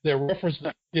that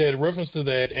referenced to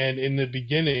that, and in the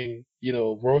beginning,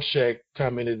 Rorschach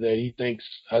commented that he thinks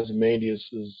Ozymandias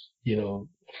is, a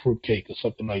fruitcake or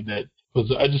something like that.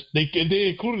 Because they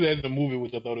included that in the movie,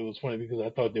 which I thought it was funny because I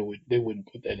thought they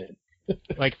wouldn't put that in.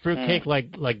 Like fruitcake,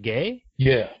 like gay?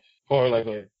 Yeah, or like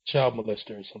a child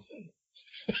molester or something.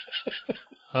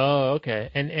 Oh, okay.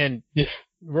 And yeah.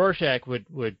 Rorschach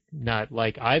would not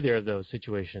like either of those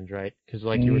situations, right? Because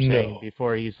like you were saying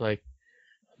before, he's like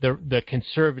the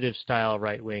conservative style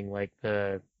right wing, like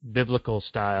the biblical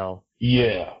style.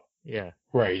 Yeah. Yeah.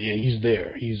 Right. Yeah, he's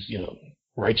there. He's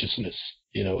righteousness.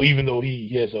 Even though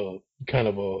he has a kind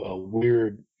of a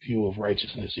weird view of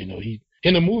righteousness. He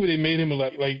in the movie they made him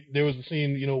like there was a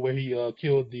scene where he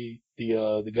killed the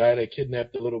guy that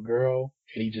kidnapped the little girl,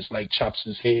 and he just like chops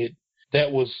his head. That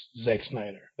was Zack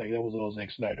Snyder. Like that was all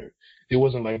Zack Snyder. It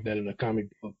wasn't like that in the comic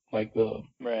book. Like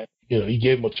right. he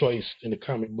gave him a choice in the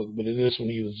comic book, but in this one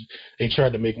they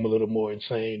tried to make him a little more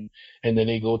insane, and then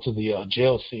they go to the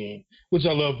jail scene, which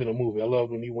I loved in the movie. I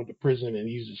loved when he went to prison and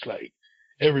he's just like,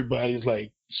 everybody's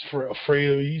like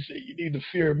afraid of him. He said, "You need to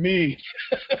fear me."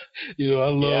 I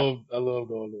loved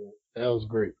all that. That was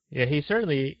great. Yeah, he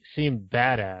certainly seemed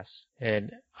badass,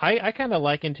 and I kind of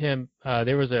likened him.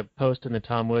 There was a post in the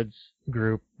Tom Woods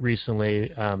group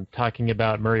recently talking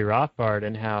about Murray Rothbard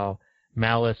and how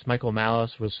Michael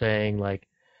Malice was saying, like,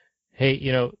 hey,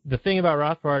 the thing about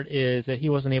Rothbard is that he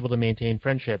wasn't able to maintain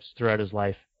friendships throughout his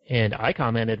life. And I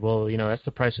commented, well, that's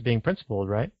the price of being principled,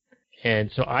 right?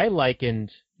 And so I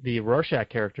likened the Rorschach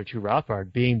character to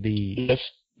Rothbard being the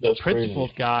that's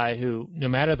principled crazy. guy who, no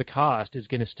matter the cost, is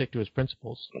going to stick to his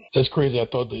principles. That's crazy. I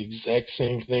thought the exact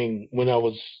same thing when I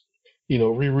was,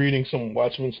 rereading some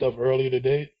Watchmen stuff earlier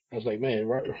today. I was like, man,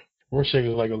 Rorschach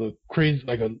is like a little crazy,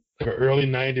 like an early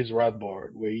 '90s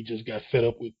Rothbard, where he just got fed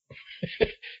up with,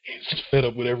 he's fed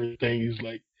up with everything. He's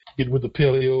like getting with the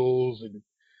paleos, and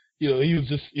he was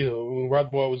just, when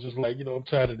Rothbard was just like, I'm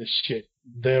tired of this shit.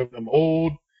 Damn, I'm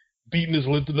old, beating this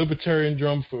libertarian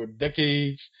drum for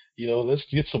decades. Let's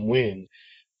get some wins.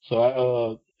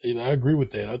 So I agree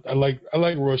with that. I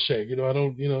like Rorschach. I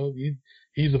don't,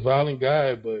 he's a violent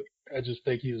guy, but I just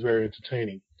think he's very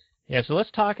entertaining. Yeah, so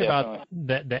let's talk about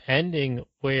the ending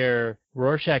where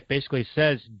Rorschach basically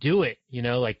says, do it,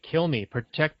 like kill me,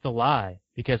 protect the lie,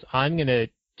 because I'm going to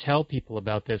tell people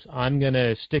about this. I'm going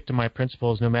to stick to my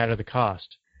principles no matter the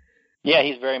cost. Yeah,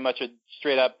 he's very much a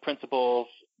straight-up principles,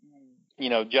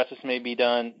 justice may be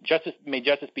done, justice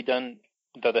be done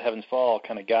though the heavens fall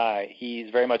kind of guy.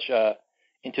 He's very much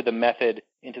into the method,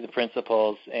 into the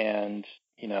principles, and,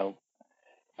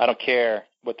 I don't care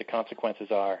what the consequences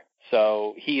are.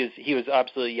 So he was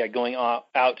absolutely going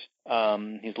out.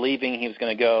 He's leaving. He was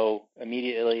going to go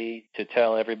immediately to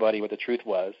tell everybody what the truth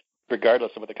was,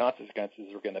 regardless of what the consequences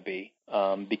were going to be,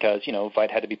 because Veidt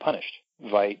had to be punished.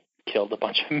 Veidt killed a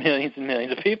bunch of millions and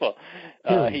millions of people.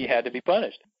 He had to be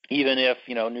punished, even if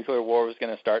nuclear war was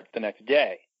going to start the next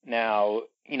day. Now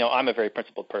I'm a very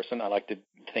principled person. I like to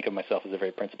think of myself as a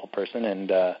very principled person,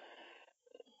 and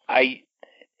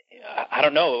I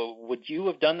don't know. Would you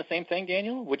have done the same thing,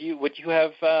 Daniel? Would you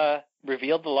have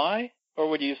revealed the lie, or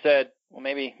would you have said, well,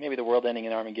 maybe the world ending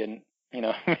in Armageddon,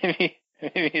 maybe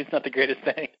it's not the greatest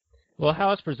thing? Well,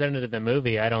 how it's presented in the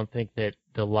movie, I don't think that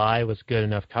the lie was good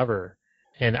enough cover,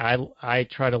 and I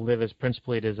try to live as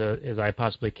principled as I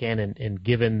possibly can, and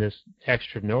given this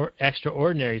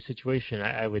extraordinary situation,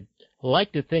 I would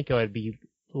like to think I would be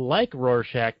like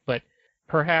Rorschach, but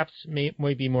perhaps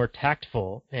maybe more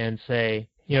tactful and say,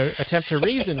 attempt to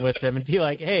reason with them and be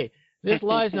like, hey, this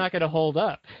lie's not going to hold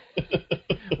up,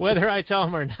 whether I tell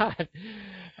them or not.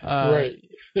 Right.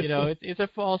 It's a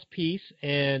false piece,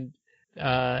 and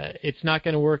it's not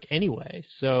going to work anyway.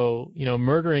 So,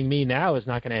 murdering me now is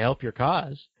not going to help your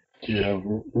cause. Yeah,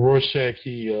 Rorschach,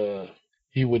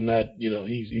 he would not,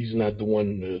 he's not the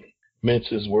one to mince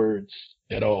his words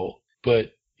at all.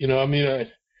 But,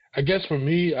 I guess for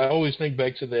me, I always think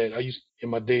back to that. In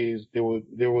my days, there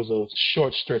was a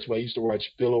short stretch where I used to watch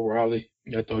Bill O'Reilly.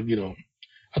 I thought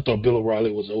Bill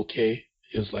O'Reilly was okay.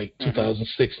 It was like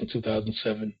 2006 and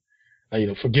 2007.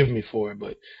 Forgive me for it,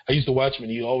 but I used to watch him,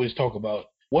 and he'd always talk about,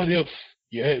 what if,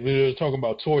 we were talking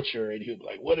about torture, and he'd be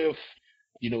like, what if,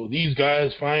 these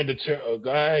guys find a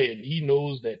guy, and he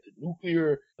knows that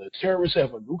the terrorists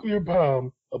have a nuclear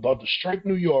bomb about to strike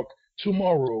New York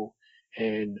tomorrow,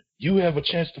 and you have a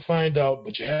chance to find out,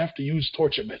 but you have to use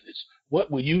torture methods. What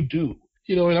will you do?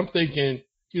 And I'm thinking,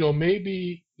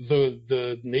 maybe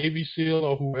the Navy SEAL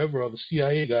or whoever, or the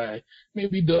CIA guy,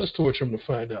 maybe he does torture him to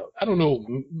find out. I don't know.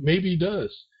 Maybe he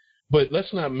does. But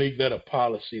let's not make that a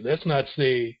policy. Let's not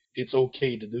say it's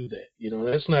okay to do that.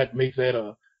 Let's not make that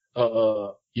a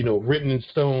written in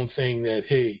stone thing that,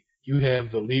 hey, you have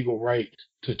the legal right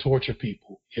to torture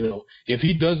people. If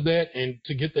he does that and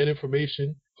to get that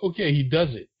information, okay, he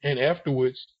does it. And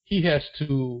afterwards, he has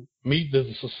to meet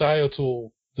the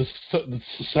societal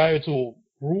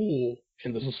rule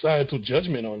and the societal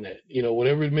judgment on that,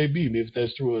 whatever it may be, if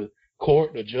that's through a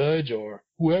court, a judge, or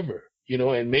whoever,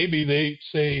 and maybe they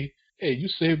say, hey, you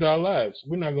saved our lives.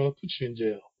 We're not going to put you in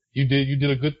jail. You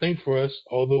did a good thing for us,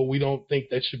 although we don't think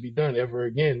that should be done ever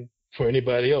again for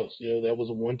anybody else. That was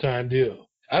a one-time deal.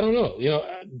 I don't know,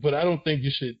 but I don't think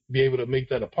you should be able to make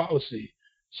that a policy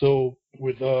So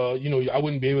with I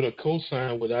wouldn't be able to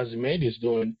co-sign what Ozymandias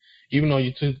doing, even on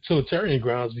utilitarian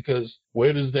grounds, because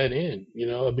where does that end?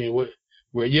 I mean,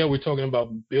 we're talking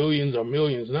about billions or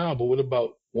millions now, but what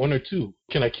about one or two?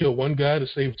 Can I kill one guy to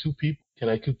save two people? Can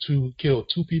I kill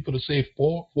two people to save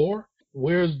four?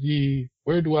 Where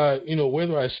do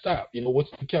I stop?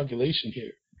 What's the calculation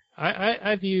here?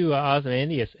 I view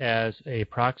Ozymandias as a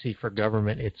proxy for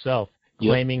government itself, Yep.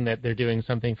 claiming that they're doing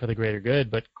something for the greater good,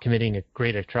 but committing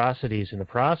great atrocities in the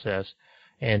process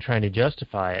and trying to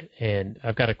justify it. And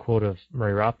I've got a quote of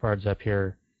Murray Rothbard's up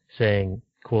here saying,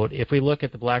 quote, "If we look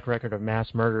at the black record of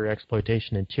mass murder,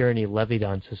 exploitation, and tyranny levied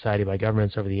on society by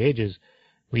governments over the ages,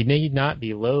 we need not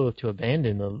be loath to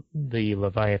abandon the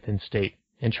Leviathan state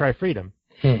and try freedom."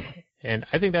 And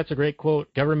I think that's a great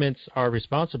quote. Governments are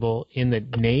responsible in the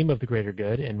name of the greater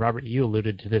good, and Robert, you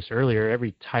alluded to this earlier.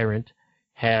 Every tyrant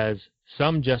has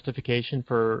some justification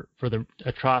for the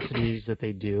atrocities that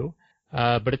they do,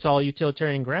 but it's all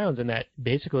utilitarian grounds, and that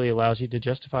basically allows you to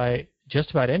justify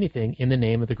just about anything in the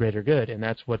name of the greater good, and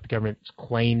that's what the governments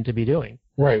claim to be doing.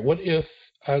 Right. What if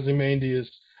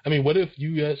what if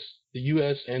the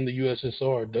U.S. and the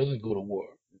USSR doesn't go to war?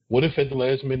 What if at the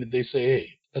last minute they say, hey,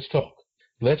 let's talk.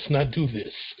 Let's not do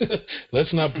this.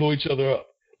 Let's not blow each other up.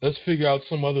 Let's figure out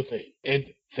some other thing. And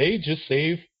they just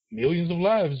save millions of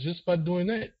lives just by doing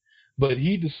that. But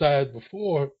he decides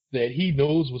before that he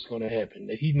knows what's going to happen,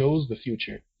 that he knows the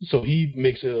future. So he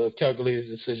makes a calculated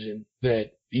decision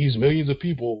that these millions of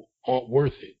people aren't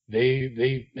worth it.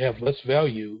 They have less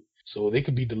value, so they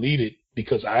could be deleted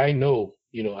because I know,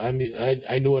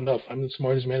 I know enough. I'm the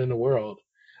smartest man in the world.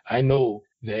 I know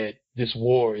that this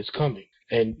war is coming.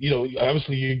 And,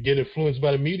 obviously you get influenced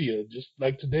by the media. Just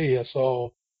like today, I saw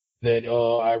that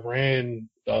Iran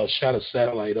shot a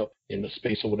satellite up in the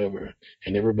space or whatever.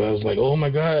 And everybody was like, oh, my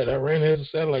God, Iran has a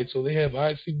satellite, so they have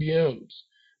ICBMs.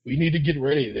 We need to get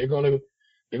ready. They're going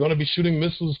to be shooting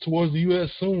missiles towards the U.S.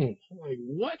 soon. I'm like,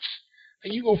 what?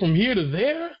 And you go from here to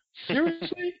there?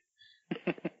 Seriously?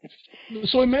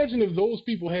 So imagine if those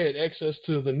people had access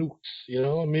to the nukes,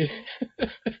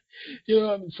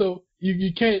 so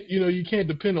you can't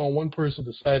depend on one person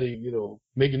deciding,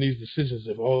 making these decisions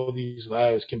if all these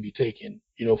lives can be taken,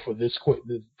 for this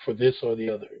or the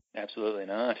other. Absolutely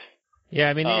not. Yeah,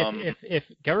 I mean, if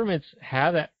governments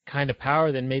have that kind of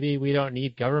power, then maybe we don't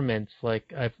need governments.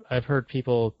 Like I've heard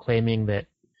people claiming that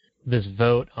this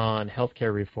vote on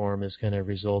healthcare reform is going to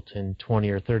result in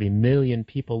 20 or 30 million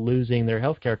people losing their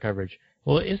healthcare coverage.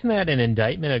 Well, isn't that an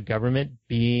indictment of government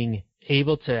being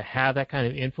able to have that kind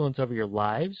of influence over your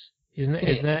lives? Isn't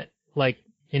that like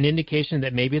an indication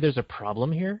that maybe there's a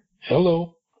problem here?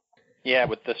 Hello. Yeah,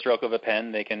 with the stroke of a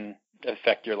pen, they can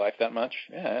affect your life that much.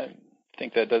 Yeah, I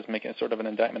think that does make it sort of an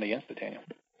indictment against it, Daniel.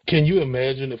 Can you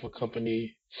imagine if a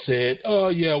company said, oh,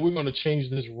 yeah, we're going to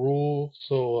change this rule,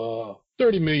 so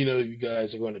 30 million of you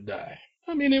guys are going to die?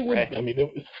 I mean, it would. Right. I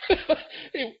mean,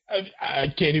 I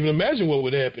can't even imagine what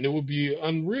would happen. It would be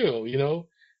unreal,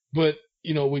 But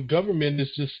with government,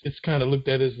 it's kind of looked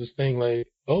at as this thing like,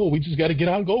 oh, we just got to get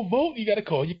out and go vote. You got to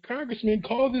call your congressman.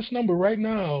 Call this number right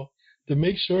now to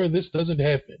make sure this doesn't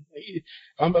happen.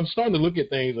 I'm starting to look at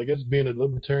things. I guess being a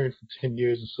libertarian for 10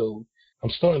 years or so,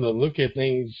 I'm starting to look at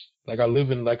things like I live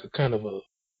in like a kind of a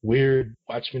weird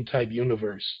Watchmen type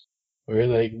universe. Where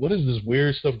like, what is this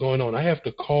weird stuff going on? I have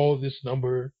to call this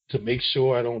number to make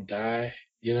sure I don't die,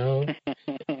 And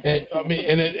I mean,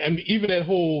 and even that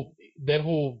whole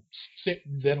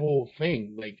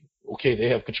thing, like, okay, they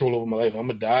have control over my life. I'm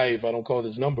gonna die if I don't call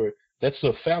this number. That's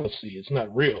a fallacy. It's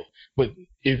not real. But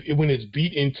if when it's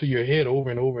beat into your head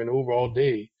over and over and over all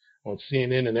day on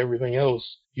CNN and everything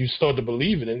else, you start to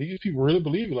believe it. And these people really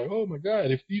believe it. Like, oh my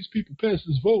God, if these people pass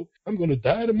this vote, I'm gonna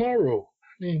die tomorrow.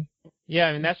 I mean, yeah,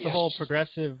 I mean that's the whole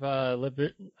progressive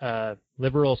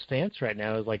liberal stance right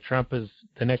now. Is like Trump is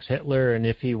the next Hitler, and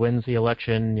if he wins the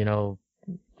election,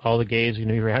 all the gays are going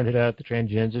to be rounded out, the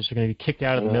transgenders are going to be kicked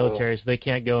out of the military, so they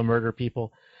can't go and murder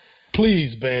people.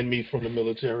 Please ban me from the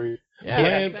military.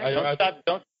 Yeah,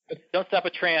 don't stop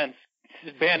at trans.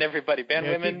 Just ban everybody. Ban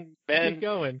women.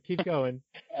 Keep going.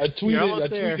 I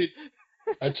tweeted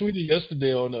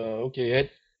yesterday on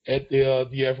at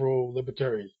the Afro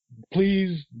Libertarians.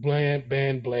 Please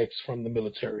ban blacks from the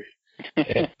military.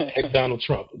 At Donald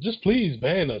Trump. Just please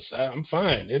ban us. I'm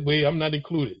fine. That way I'm not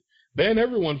included. Ban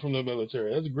everyone from the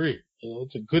military. That's great.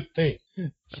 It's a good thing.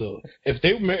 So if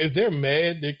they're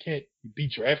mad they can't be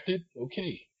drafted,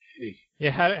 okay. Hey.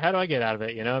 Yeah, how do I get out of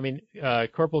it? I mean,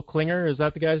 Corporal Klinger, is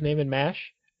that the guy's name in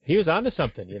MASH? He was onto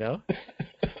something,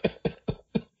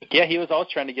 Yeah, he was always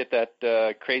trying to get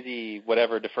that crazy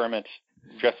whatever deferment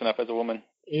dressing up as a woman.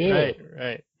 Yeah.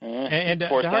 Right. And to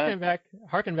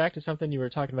harken back to something you were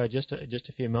talking about just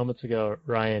a few moments ago,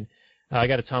 Ryan, I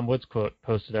got a Tom Woods quote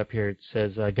posted up here. It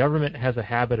says, government has a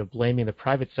habit of blaming the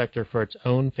private sector for its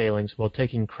own failings while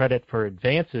taking credit for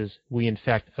advances we in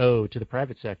fact owe to the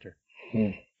private sector.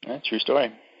 That's a true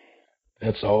story.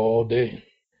 That's all day.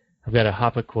 I've got a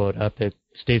Hoppe quote up that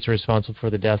states are responsible for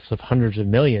the deaths of hundreds of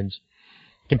millions.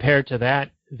 Compared to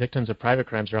that, victims of private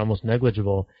crimes are almost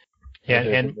negligible.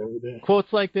 And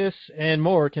quotes like this and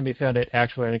more can be found at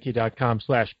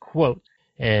actualanarchy.com/quote.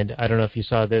 And I don't know if you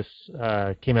saw this,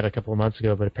 came out a couple of months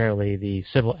ago, but apparently the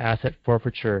civil asset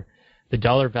forfeiture, the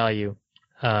dollar value,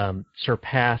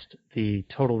 surpassed the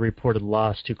total reported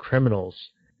loss to criminals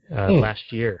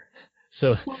last year.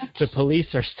 So the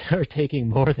police are taking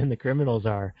more than the criminals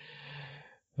are,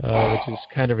 which is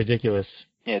kind of ridiculous.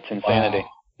 Yeah, it's insanity.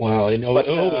 Wow.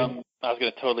 I was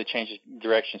going to totally change the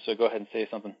direction, so go ahead and say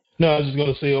something. No, I was just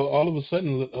going to say, all of a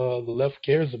sudden, the left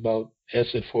cares about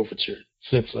asset forfeiture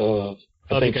since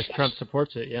because Trump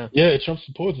supports it, yeah. Yeah, Trump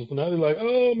supports it. So now they're like,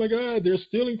 oh my God,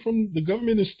 the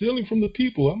government is stealing from the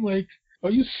people. I'm like, are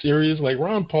you serious? Like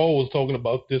Ron Paul was talking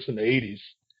about this in the 80s.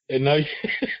 And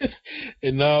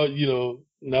now,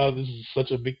 now this is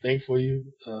such a big thing for you.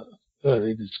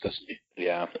 They disgust me.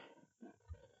 Yeah.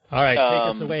 All right,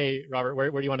 take us away, Robert.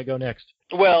 Where do you want to go next?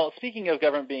 Well, speaking of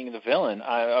government being the villain,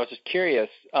 I was just curious,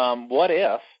 what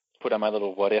if, put on my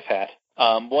little what if hat,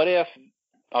 what if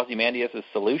Ozymandias'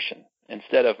 solution,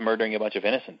 instead of murdering a bunch of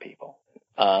innocent people,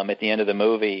 at the end of the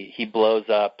movie, he blows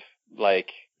up, like,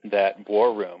 that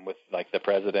war room with, like, the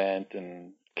president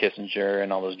and Kissinger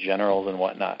and all those generals and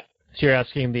whatnot. So you're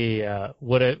asking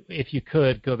what if you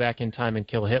could go back in time and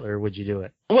kill Hitler, would you do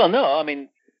it? Well, no, I mean,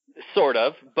 sort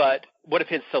of, but what if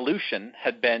his solution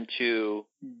had been to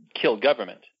kill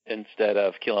government instead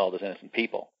of kill all those innocent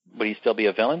people? Would he still be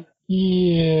a villain?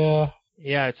 Yeah.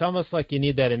 Yeah, it's almost like you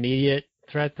need that immediate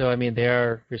threat, though. I mean, they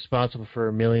are responsible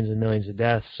for millions and millions of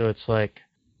deaths, so it's like...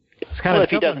 Well, if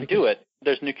he doesn't do it,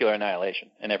 there's nuclear annihilation,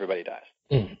 and everybody dies.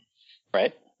 Mm.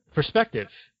 Right? Perspective.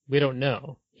 We don't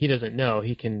know. He doesn't know.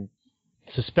 He can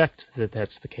suspect that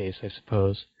that's the case, I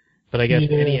suppose. But I guess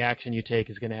any action you take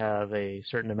is going to have a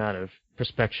certain amount of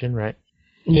perspection, right?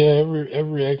 Yeah,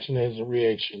 every action has a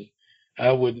reaction.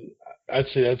 I'd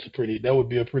say that would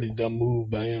be a pretty dumb move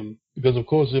by him. Because of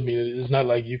course, I mean, it's not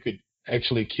like you could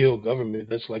actually kill government.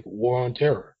 That's like war on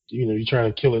terror. You're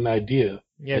trying to kill an idea.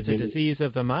 Yeah, it's a disease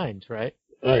of the mind, right?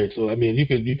 Right. So I mean, you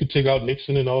could take out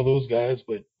Nixon and all those guys,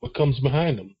 but what comes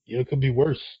behind them? It could be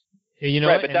worse.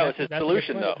 Right, but that was his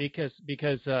solution, though. Because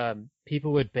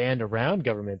people would band around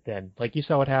government then. Like you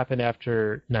saw what happened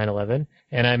after 9/11,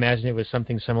 and I imagine it was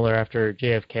something similar after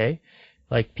JFK.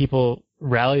 Like people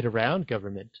rallied around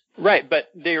government. Right, but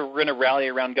they were going to rally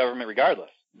around government regardless.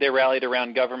 They rallied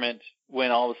around government when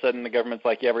all of a sudden the government's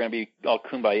like, yeah, we're going to be all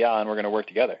kumbaya and we're going to work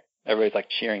together. Everybody's like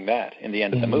cheering that in the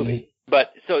end of the movie.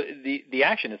 But so the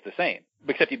action is the same,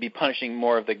 except you'd be punishing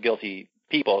more of the guilty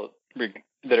people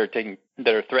that are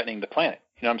threatening the planet.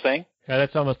 You know what I'm saying? Yeah,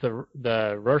 that's almost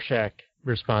the Rorschach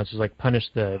response is like punish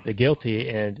the guilty,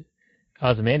 and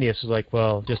Ozymandias was like,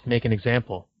 well, just make an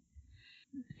example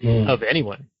of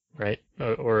anyone, right?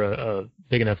 Or a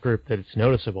big enough group that it's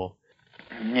noticeable.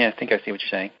 Yeah, I think I see what you're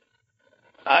saying.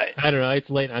 I don't know. It's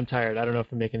late. I'm tired. I don't know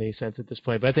if I'm making any sense at this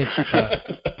point. But I think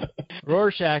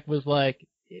Rorschach was like,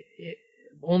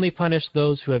 only punish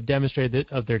those who have demonstrated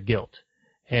of their guilt.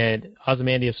 And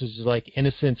Ozymandias was just like,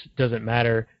 innocence doesn't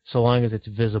matter so long as it's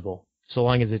visible, so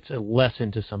long as it's a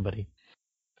lesson to somebody.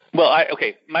 Well,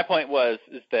 my point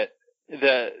is that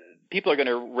the people are going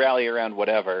to rally around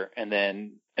whatever and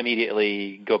then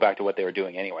immediately go back to what they were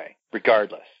doing anyway,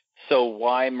 regardless. So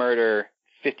why murder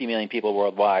 50 million people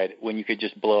worldwide when you could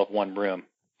just blow up one room?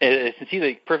 It's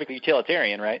either perfectly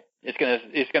utilitarian, right? It's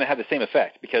going to have the same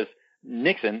effect because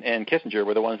Nixon and Kissinger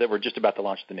were the ones that were just about to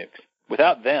launch the nukes.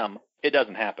 Without them, it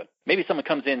doesn't happen. Maybe someone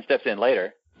comes in, steps in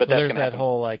later, but that's going to happen. There's that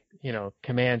whole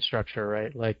command structure,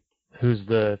 right? Like who's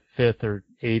the fifth or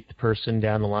eighth person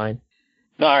down the line?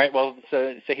 No, all right. Well,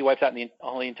 so say he wipes out the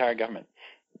entire government.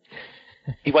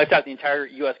 He wipes out the entire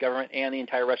U.S. government and the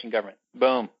entire Russian government.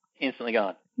 Boom, instantly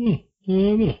gone.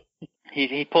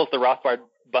 He pulls the Rothbard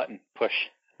button push.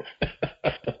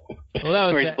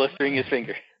 Well, where he's blistering his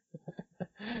finger.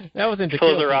 That wasn't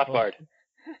pulls the Rothbard.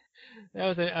 That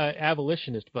was an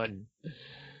abolitionist button.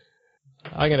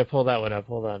 I'm gonna pull that one up.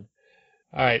 Hold on.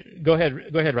 All right, go ahead,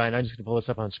 Ryan. I'm just gonna pull this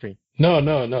up on screen. No. I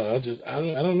don't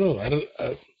know.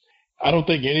 I don't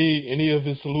think any of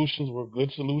his solutions were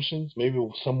good solutions. Maybe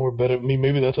some were better. I mean,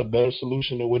 maybe that's a better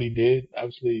solution than what he did.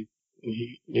 Obviously,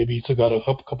 Maybe he took out a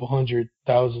couple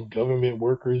 100,000 government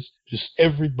workers, just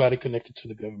everybody connected to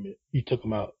the government. He took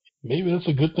them out. Maybe that's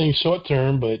a good thing short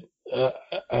term, but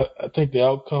I think the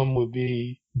outcome would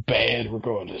be bad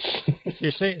regardless.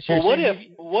 You're saying, Well,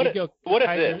 what if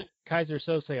this? Kaiser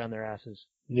Sose on their asses?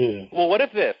 Yeah. Well, what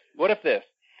if this? What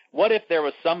if there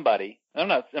was somebody? I'm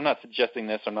not suggesting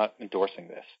this. I'm not endorsing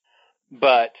this.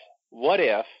 But what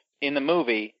if in the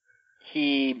movie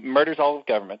he murders all of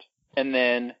government, and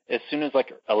then as soon as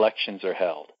like elections are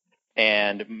held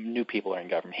and new people are in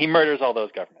government, he murders all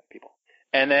those government people,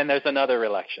 and then there's another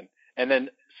election, and then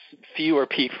fewer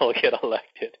people get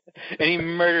elected, and he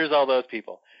murders all those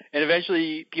people, and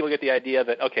eventually people get the idea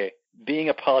that okay, being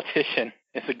a politician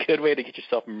is a good way to get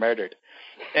yourself murdered,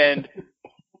 and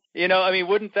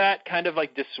wouldn't that kind of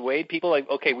like dissuade people? Like,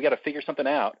 okay, we got to figure something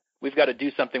out. We've got to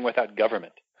do something without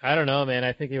government. I don't know, man.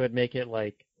 I think it would make it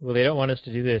like, well, they don't want us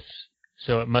to do this,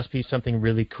 so it must be something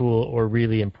really cool or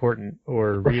really important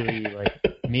or really like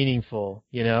meaningful,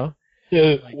 Yeah.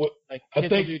 Like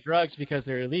kids will do drugs because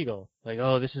they're illegal. Like,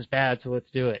 oh, this is bad, so let's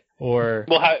do it. Or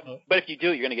but if you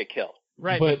do it, you're going to get killed.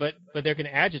 Right, but they're going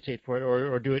to agitate for it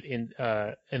or do it in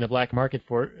a black market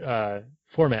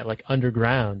format, like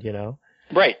underground,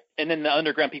 Right, and then the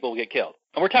underground people will get killed.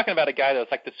 And we're talking about a guy that's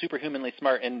like the superhumanly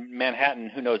smart in Manhattan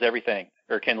who knows everything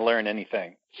or can learn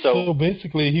anything. So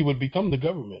basically, he would become the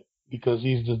government because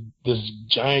he's this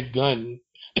giant gun.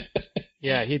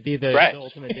 Yeah, he'd be the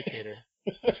ultimate dictator.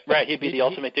 Right, he'd be the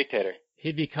ultimate dictator.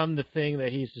 He'd become the thing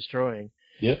that he's destroying.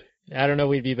 Yep. I don't know.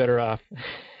 We'd be better off.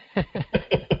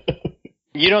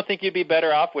 You don't think you'd be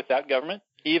better off without government?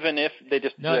 Even if they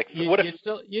just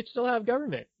you'd still have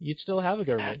government. You'd still have a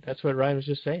government. That's what Ryan was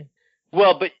just saying.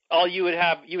 Well, but all you'd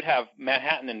have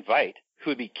Manhattan and Veidt, who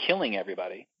would be killing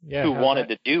everybody, who wanted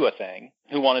to do a thing,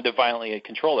 who wanted to violently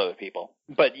control other people.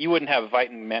 But you wouldn't have Veidt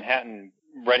and Manhattan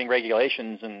writing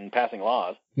regulations and passing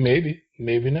laws. Maybe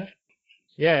not.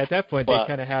 Yeah, at that point they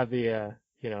kind of have the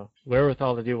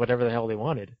wherewithal to do whatever the hell they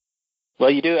wanted. Well,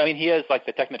 you do. I mean, he has like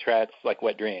the technocrats, like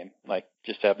wet dream, like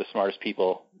just to have the smartest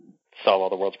people solve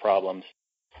all the world's problems.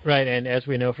 Right, and as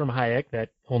we know from Hayek, that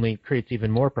only creates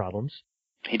even more problems.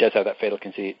 He does have that fatal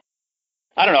conceit.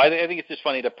 I don't know. I think it's just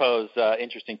funny to pose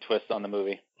interesting twists on the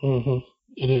movie. Mm-hmm.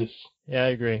 It is. Yeah, I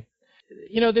agree.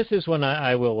 This is one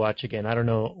I will watch again. I don't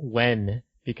know when,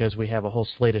 because we have a whole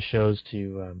slate of shows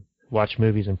to watch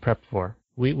movies and prep for.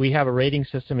 We have a rating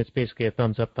system. It's basically a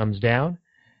thumbs up, thumbs down.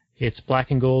 It's black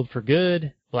and gold for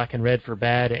good, black and red for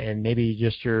bad, and maybe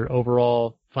just your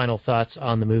overall final thoughts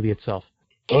on the movie itself.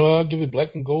 I'll give it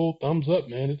black and gold, thumbs up,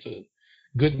 man. It's a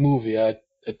good movie. I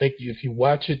think if you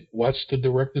watch it, watch the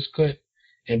director's cut,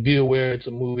 and be aware it's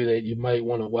a movie that you might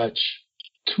want to watch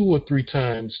 2 or 3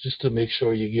 times just to make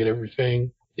sure you get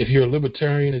everything. If you're a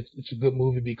libertarian, it's a good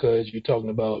movie because you're talking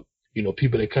about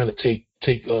people that kind of take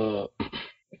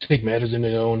matters in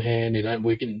their own hand. They're not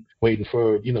waiting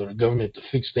for the government to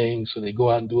fix things, so they go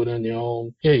out and do it on their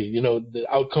own. Hey, the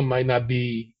outcome might not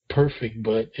be perfect,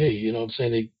 but hey, I'm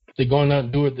saying they're going out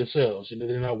and do it themselves.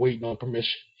 They're not waiting on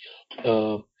permission.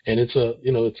 And it's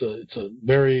a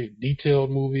very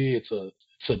detailed movie. It's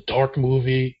a dark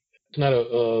movie. It's not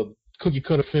a cookie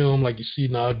cutter film like you see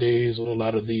nowadays with a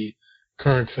lot of the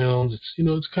current films.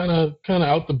 It's kind of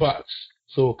out the box.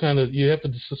 So you have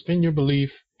to suspend your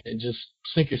belief and just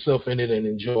sink yourself in it and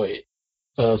enjoy it.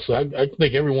 So I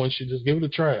think everyone should just give it a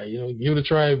try. Give it a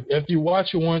try. After you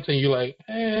watch it once and you're like,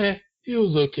 it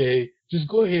was okay, just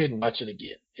go ahead and watch it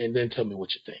again and then tell me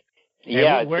what you think.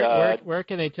 Yeah. Where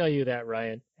can they tell you that,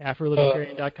 Ryan?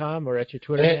 AfroLibertarian.com or at your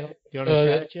Twitter handle? Do you want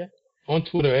to chat at you? On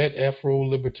Twitter at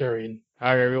AfroLibertarian.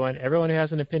 All right, everyone. Everyone who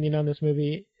has an opinion on this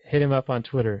movie, hit him up on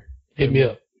Twitter. Hit me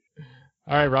up.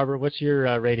 All right, Robert, what's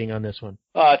your rating on this one?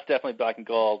 It's definitely black and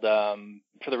gold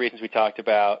for the reasons we talked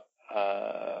about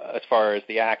as far as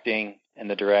the acting and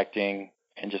the directing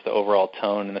and just the overall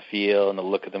tone and the feel and the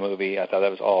look of the movie. I thought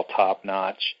that was all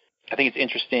top-notch. I think it's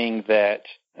interesting that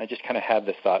I just kind of had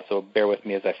this thought, so bear with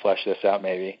me as I flesh this out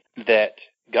maybe, that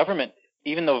government,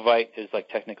 even though Veidt is like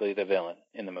technically the villain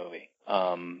in the movie,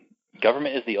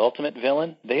 government is the ultimate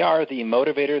villain. They are the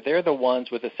motivator. They're the ones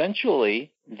with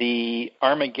essentially the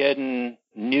Armageddon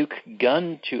nuke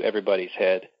gun to everybody's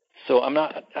head. So I'm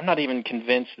not even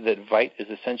convinced that Veidt is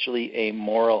essentially a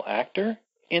moral actor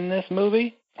in this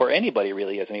movie, or anybody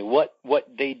really is. I mean, what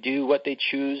they do, what they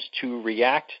choose to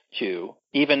react to,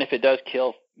 even if it does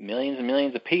kill millions and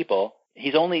millions of people,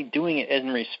 he's only doing it in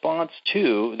response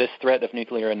to this threat of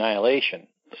nuclear annihilation.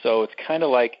 So it's kind of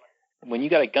like when you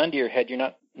got a gun to your head, you're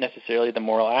not necessarily the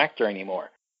moral actor anymore.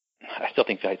 I still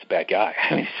think Veidt's a bad guy.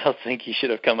 I still think he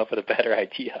should have come up with a better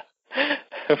idea.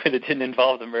 movie that didn't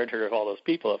involve the murder of all those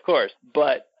people, of course.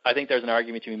 But I think there's an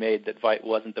argument to be made that Veidt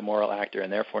wasn't the moral actor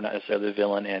and therefore not necessarily the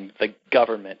villain, and the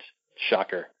government,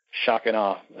 shocker, shocking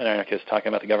off, an anarchist talking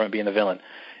about the government being the villain,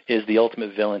 is the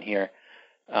ultimate villain here.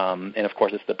 And, of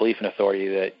course, it's the belief in authority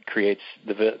that creates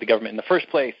the government in the first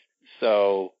place.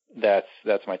 So that's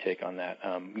my take on that.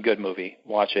 Good movie.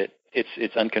 Watch it.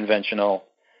 It's unconventional.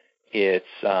 It's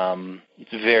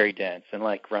very dense, and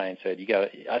like Ryan said,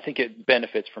 I think it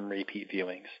benefits from repeat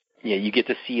viewings. Yeah, you get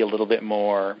to see a little bit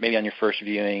more. Maybe on your first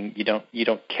viewing, you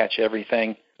don't catch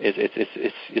everything.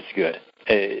 It's good.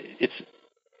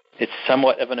 It's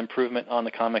somewhat of an improvement on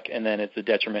the comic, and then it's a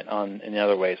detriment in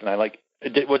other ways. And I like.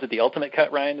 Was it the ultimate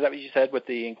cut, Ryan? Is that what you said with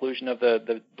the inclusion of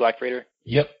the Black Freighter?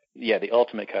 Yep. Yeah, the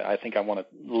ultimate cut. I think I want to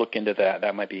look into that.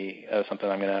 That might be something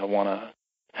I'm going to want to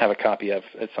have a copy of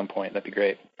at some point. That'd be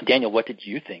great. Daniel, what did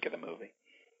you think of the movie?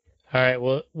 All right.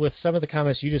 Well, with some of the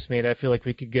comments you just made, I feel like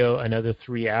we could go another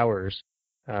 3 hours.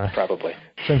 Probably.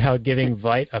 Somehow giving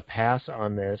Veidt a pass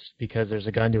on this because there's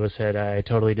a gun to his head. I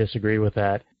totally disagree with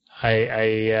that.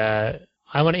 I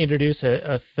want to introduce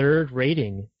a third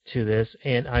rating to this,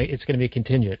 and it's going to be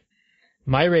contingent.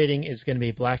 My rating is going to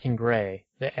be black and gray,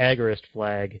 the agorist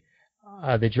flag.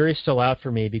 The jury's still out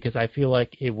for me because I feel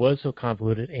like it was so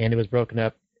convoluted and it was broken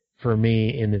up for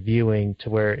me in the viewing to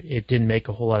where it didn't make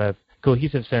a whole lot of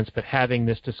cohesive sense. But having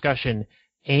this discussion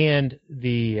and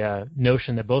the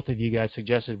notion that both of you guys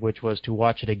suggested, which was to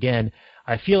watch it again,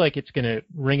 I feel like it's going to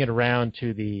ring it around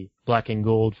to the black and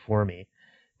gold for me.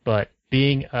 But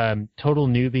being total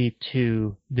newbie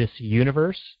to this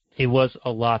universe, it was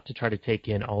a lot to try to take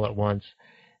in all at once,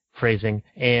 phrasing.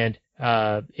 And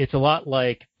it's a lot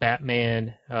like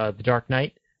Batman, The Dark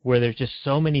Knight, where there's just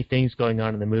so many things going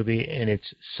on in the movie, and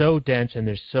it's so dense and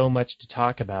there's so much to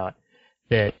talk about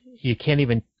that you can't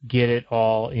even get it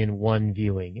all in one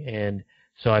viewing. And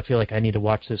so I feel like I need to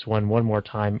watch this one more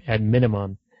time at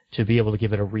minimum to be able to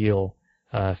give it a real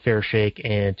fair shake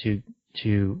and to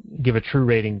give a true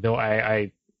rating, though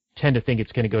I tend to think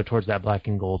it's going to go towards that black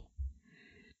and gold.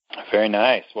 Very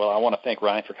nice. Well, I want to thank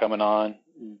Ryan for coming on,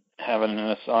 having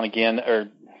us on again, or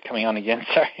coming on again,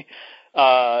 sorry.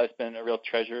 It's been a real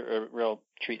treasure, a real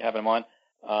treat having him on,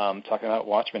 talking about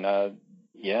Watchmen.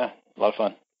 Yeah, a lot of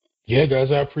fun. Yeah,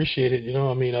 guys, I appreciate it.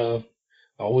 I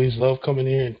always love coming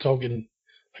here and talking,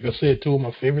 like I said, two of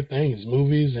my favorite things,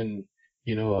 movies and,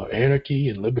 anarchy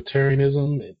and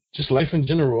libertarianism and just life in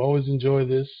general. I always enjoy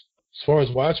this. As far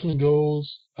as Watchmen goes,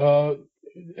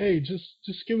 hey, just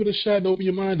give it a shot and open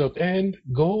your mind up and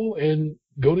go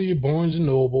to your Barnes &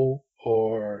 Noble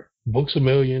or Books A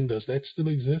Million. Does that still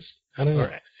exist? I don't know.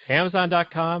 Or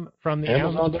Amazon.com from the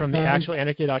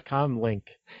actualanarchy.com link.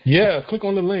 Yeah, click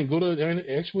on the link. Go to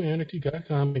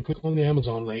actualanarchy.com and click on the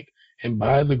Amazon link and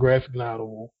buy the graphic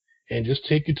novel and just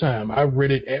take your time. I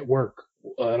read it at work.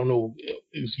 I don't know, it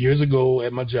was years ago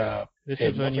at my job. This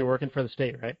is when you're working for the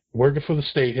state, right? Working for the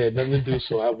state, had nothing to do,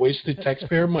 so I wasted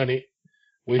taxpayer money.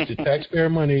 You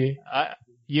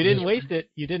didn't waste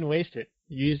it. You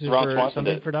used it for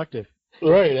something productive.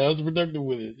 Right, I was productive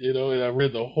with it, and I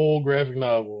read the whole graphic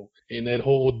novel in that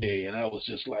whole day, and I was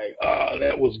just like,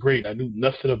 that was great. I knew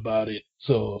nothing about it.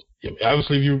 So,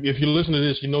 obviously, if you listen to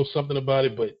this, you know something about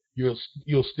it, but you'll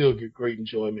still get great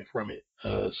enjoyment from it.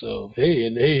 So, hey,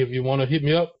 if you want to hit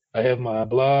me up, I have my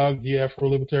blog,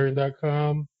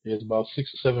 theafrolibertarian.com. There's about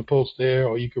 6 or 7 posts there,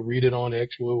 or you can read it on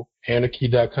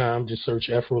actualanarchy.com. Just search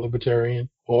Afro Libertarian.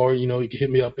 Or, you can hit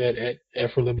me up at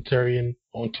Afro Libertarian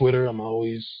on Twitter. I'm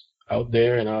always out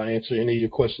there, and I'll answer any of your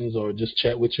questions or just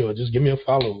chat with you or just give me a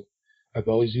follow. I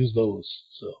can always use those.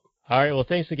 So. All right. Well,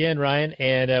 thanks again, Ryan.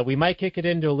 And we might kick it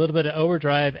into a little bit of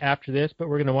overdrive after this, but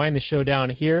we're going to wind the show down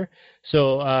here.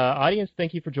 So, audience,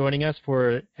 thank you for joining us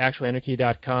for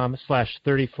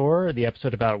actualanarchy.com/34, the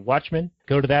episode about Watchmen.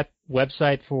 Go to that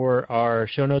website for our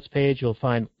show notes page. You'll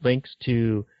find links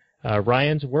to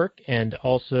Ryan's work and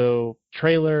also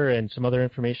trailer and some other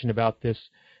information about this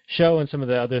show and some of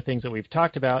the other things that we've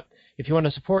talked about. If you want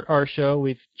to support our show,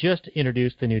 we've just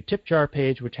introduced the new tip jar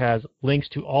page, which has links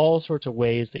to all sorts of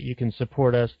ways that you can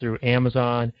support us through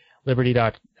Amazon,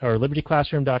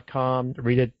 libertyclassroom.com,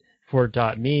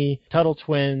 readitfor.me, Tuttle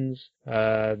Twins.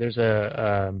 There's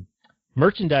a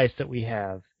merchandise that we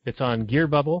have that's on Gear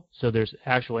Bubble. So there's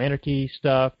Actual Anarchy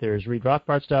stuff, there's Read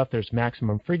Rothbard stuff, there's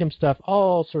Maximum Freedom stuff,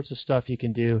 all sorts of stuff you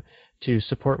can do to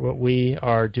support what we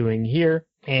are doing here.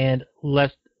 And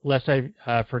lest I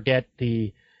forget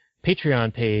the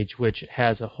Patreon page, which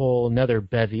has a whole another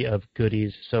bevy of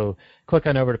goodies. So click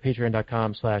on over to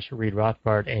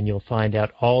patreon.com/readrothbard and you'll find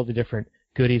out all the different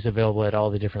goodies available at all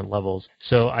the different levels.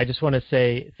 So I just want to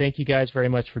say thank you guys very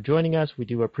much for joining us. We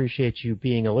do appreciate you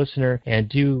being a listener, and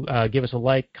do give us a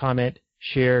like, comment,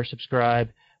 share, subscribe,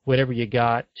 whatever you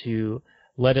got to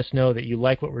let us know that you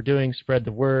like what we're doing. Spread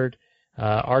the word.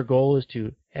 Our goal is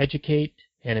to educate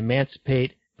and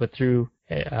emancipate, but through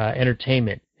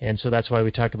entertainment. And so that's why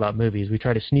we talk about movies. We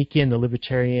try to sneak in the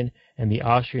libertarian and the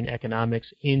Austrian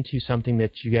economics into something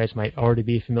that you guys might already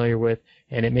be familiar with,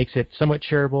 and it makes it somewhat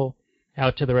shareable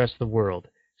out to the rest of the world.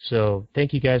 So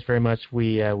thank you guys very much.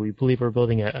 We believe we're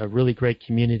building a really great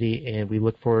community, and we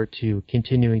look forward to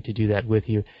continuing to do that with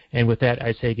you. And with that,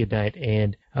 I say good night.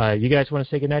 And you guys want to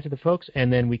say good night to the folks,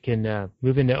 and then we can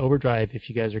move into overdrive if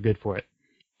you guys are good for it.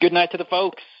 Good night to the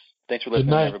folks. Thanks for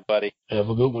listening, everybody. Have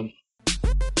a good one.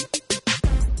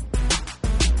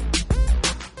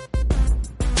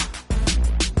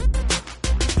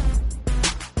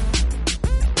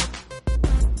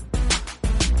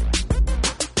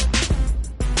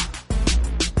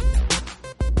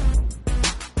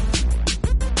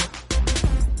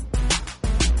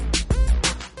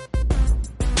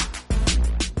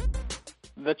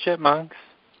 The Chipmunks.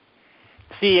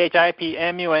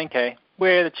 CHIPMUNK.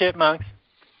 We're the Chipmunks.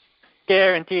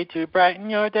 Guaranteed to brighten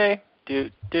your day. Do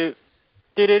do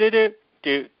do do do do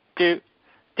do do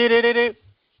do do do.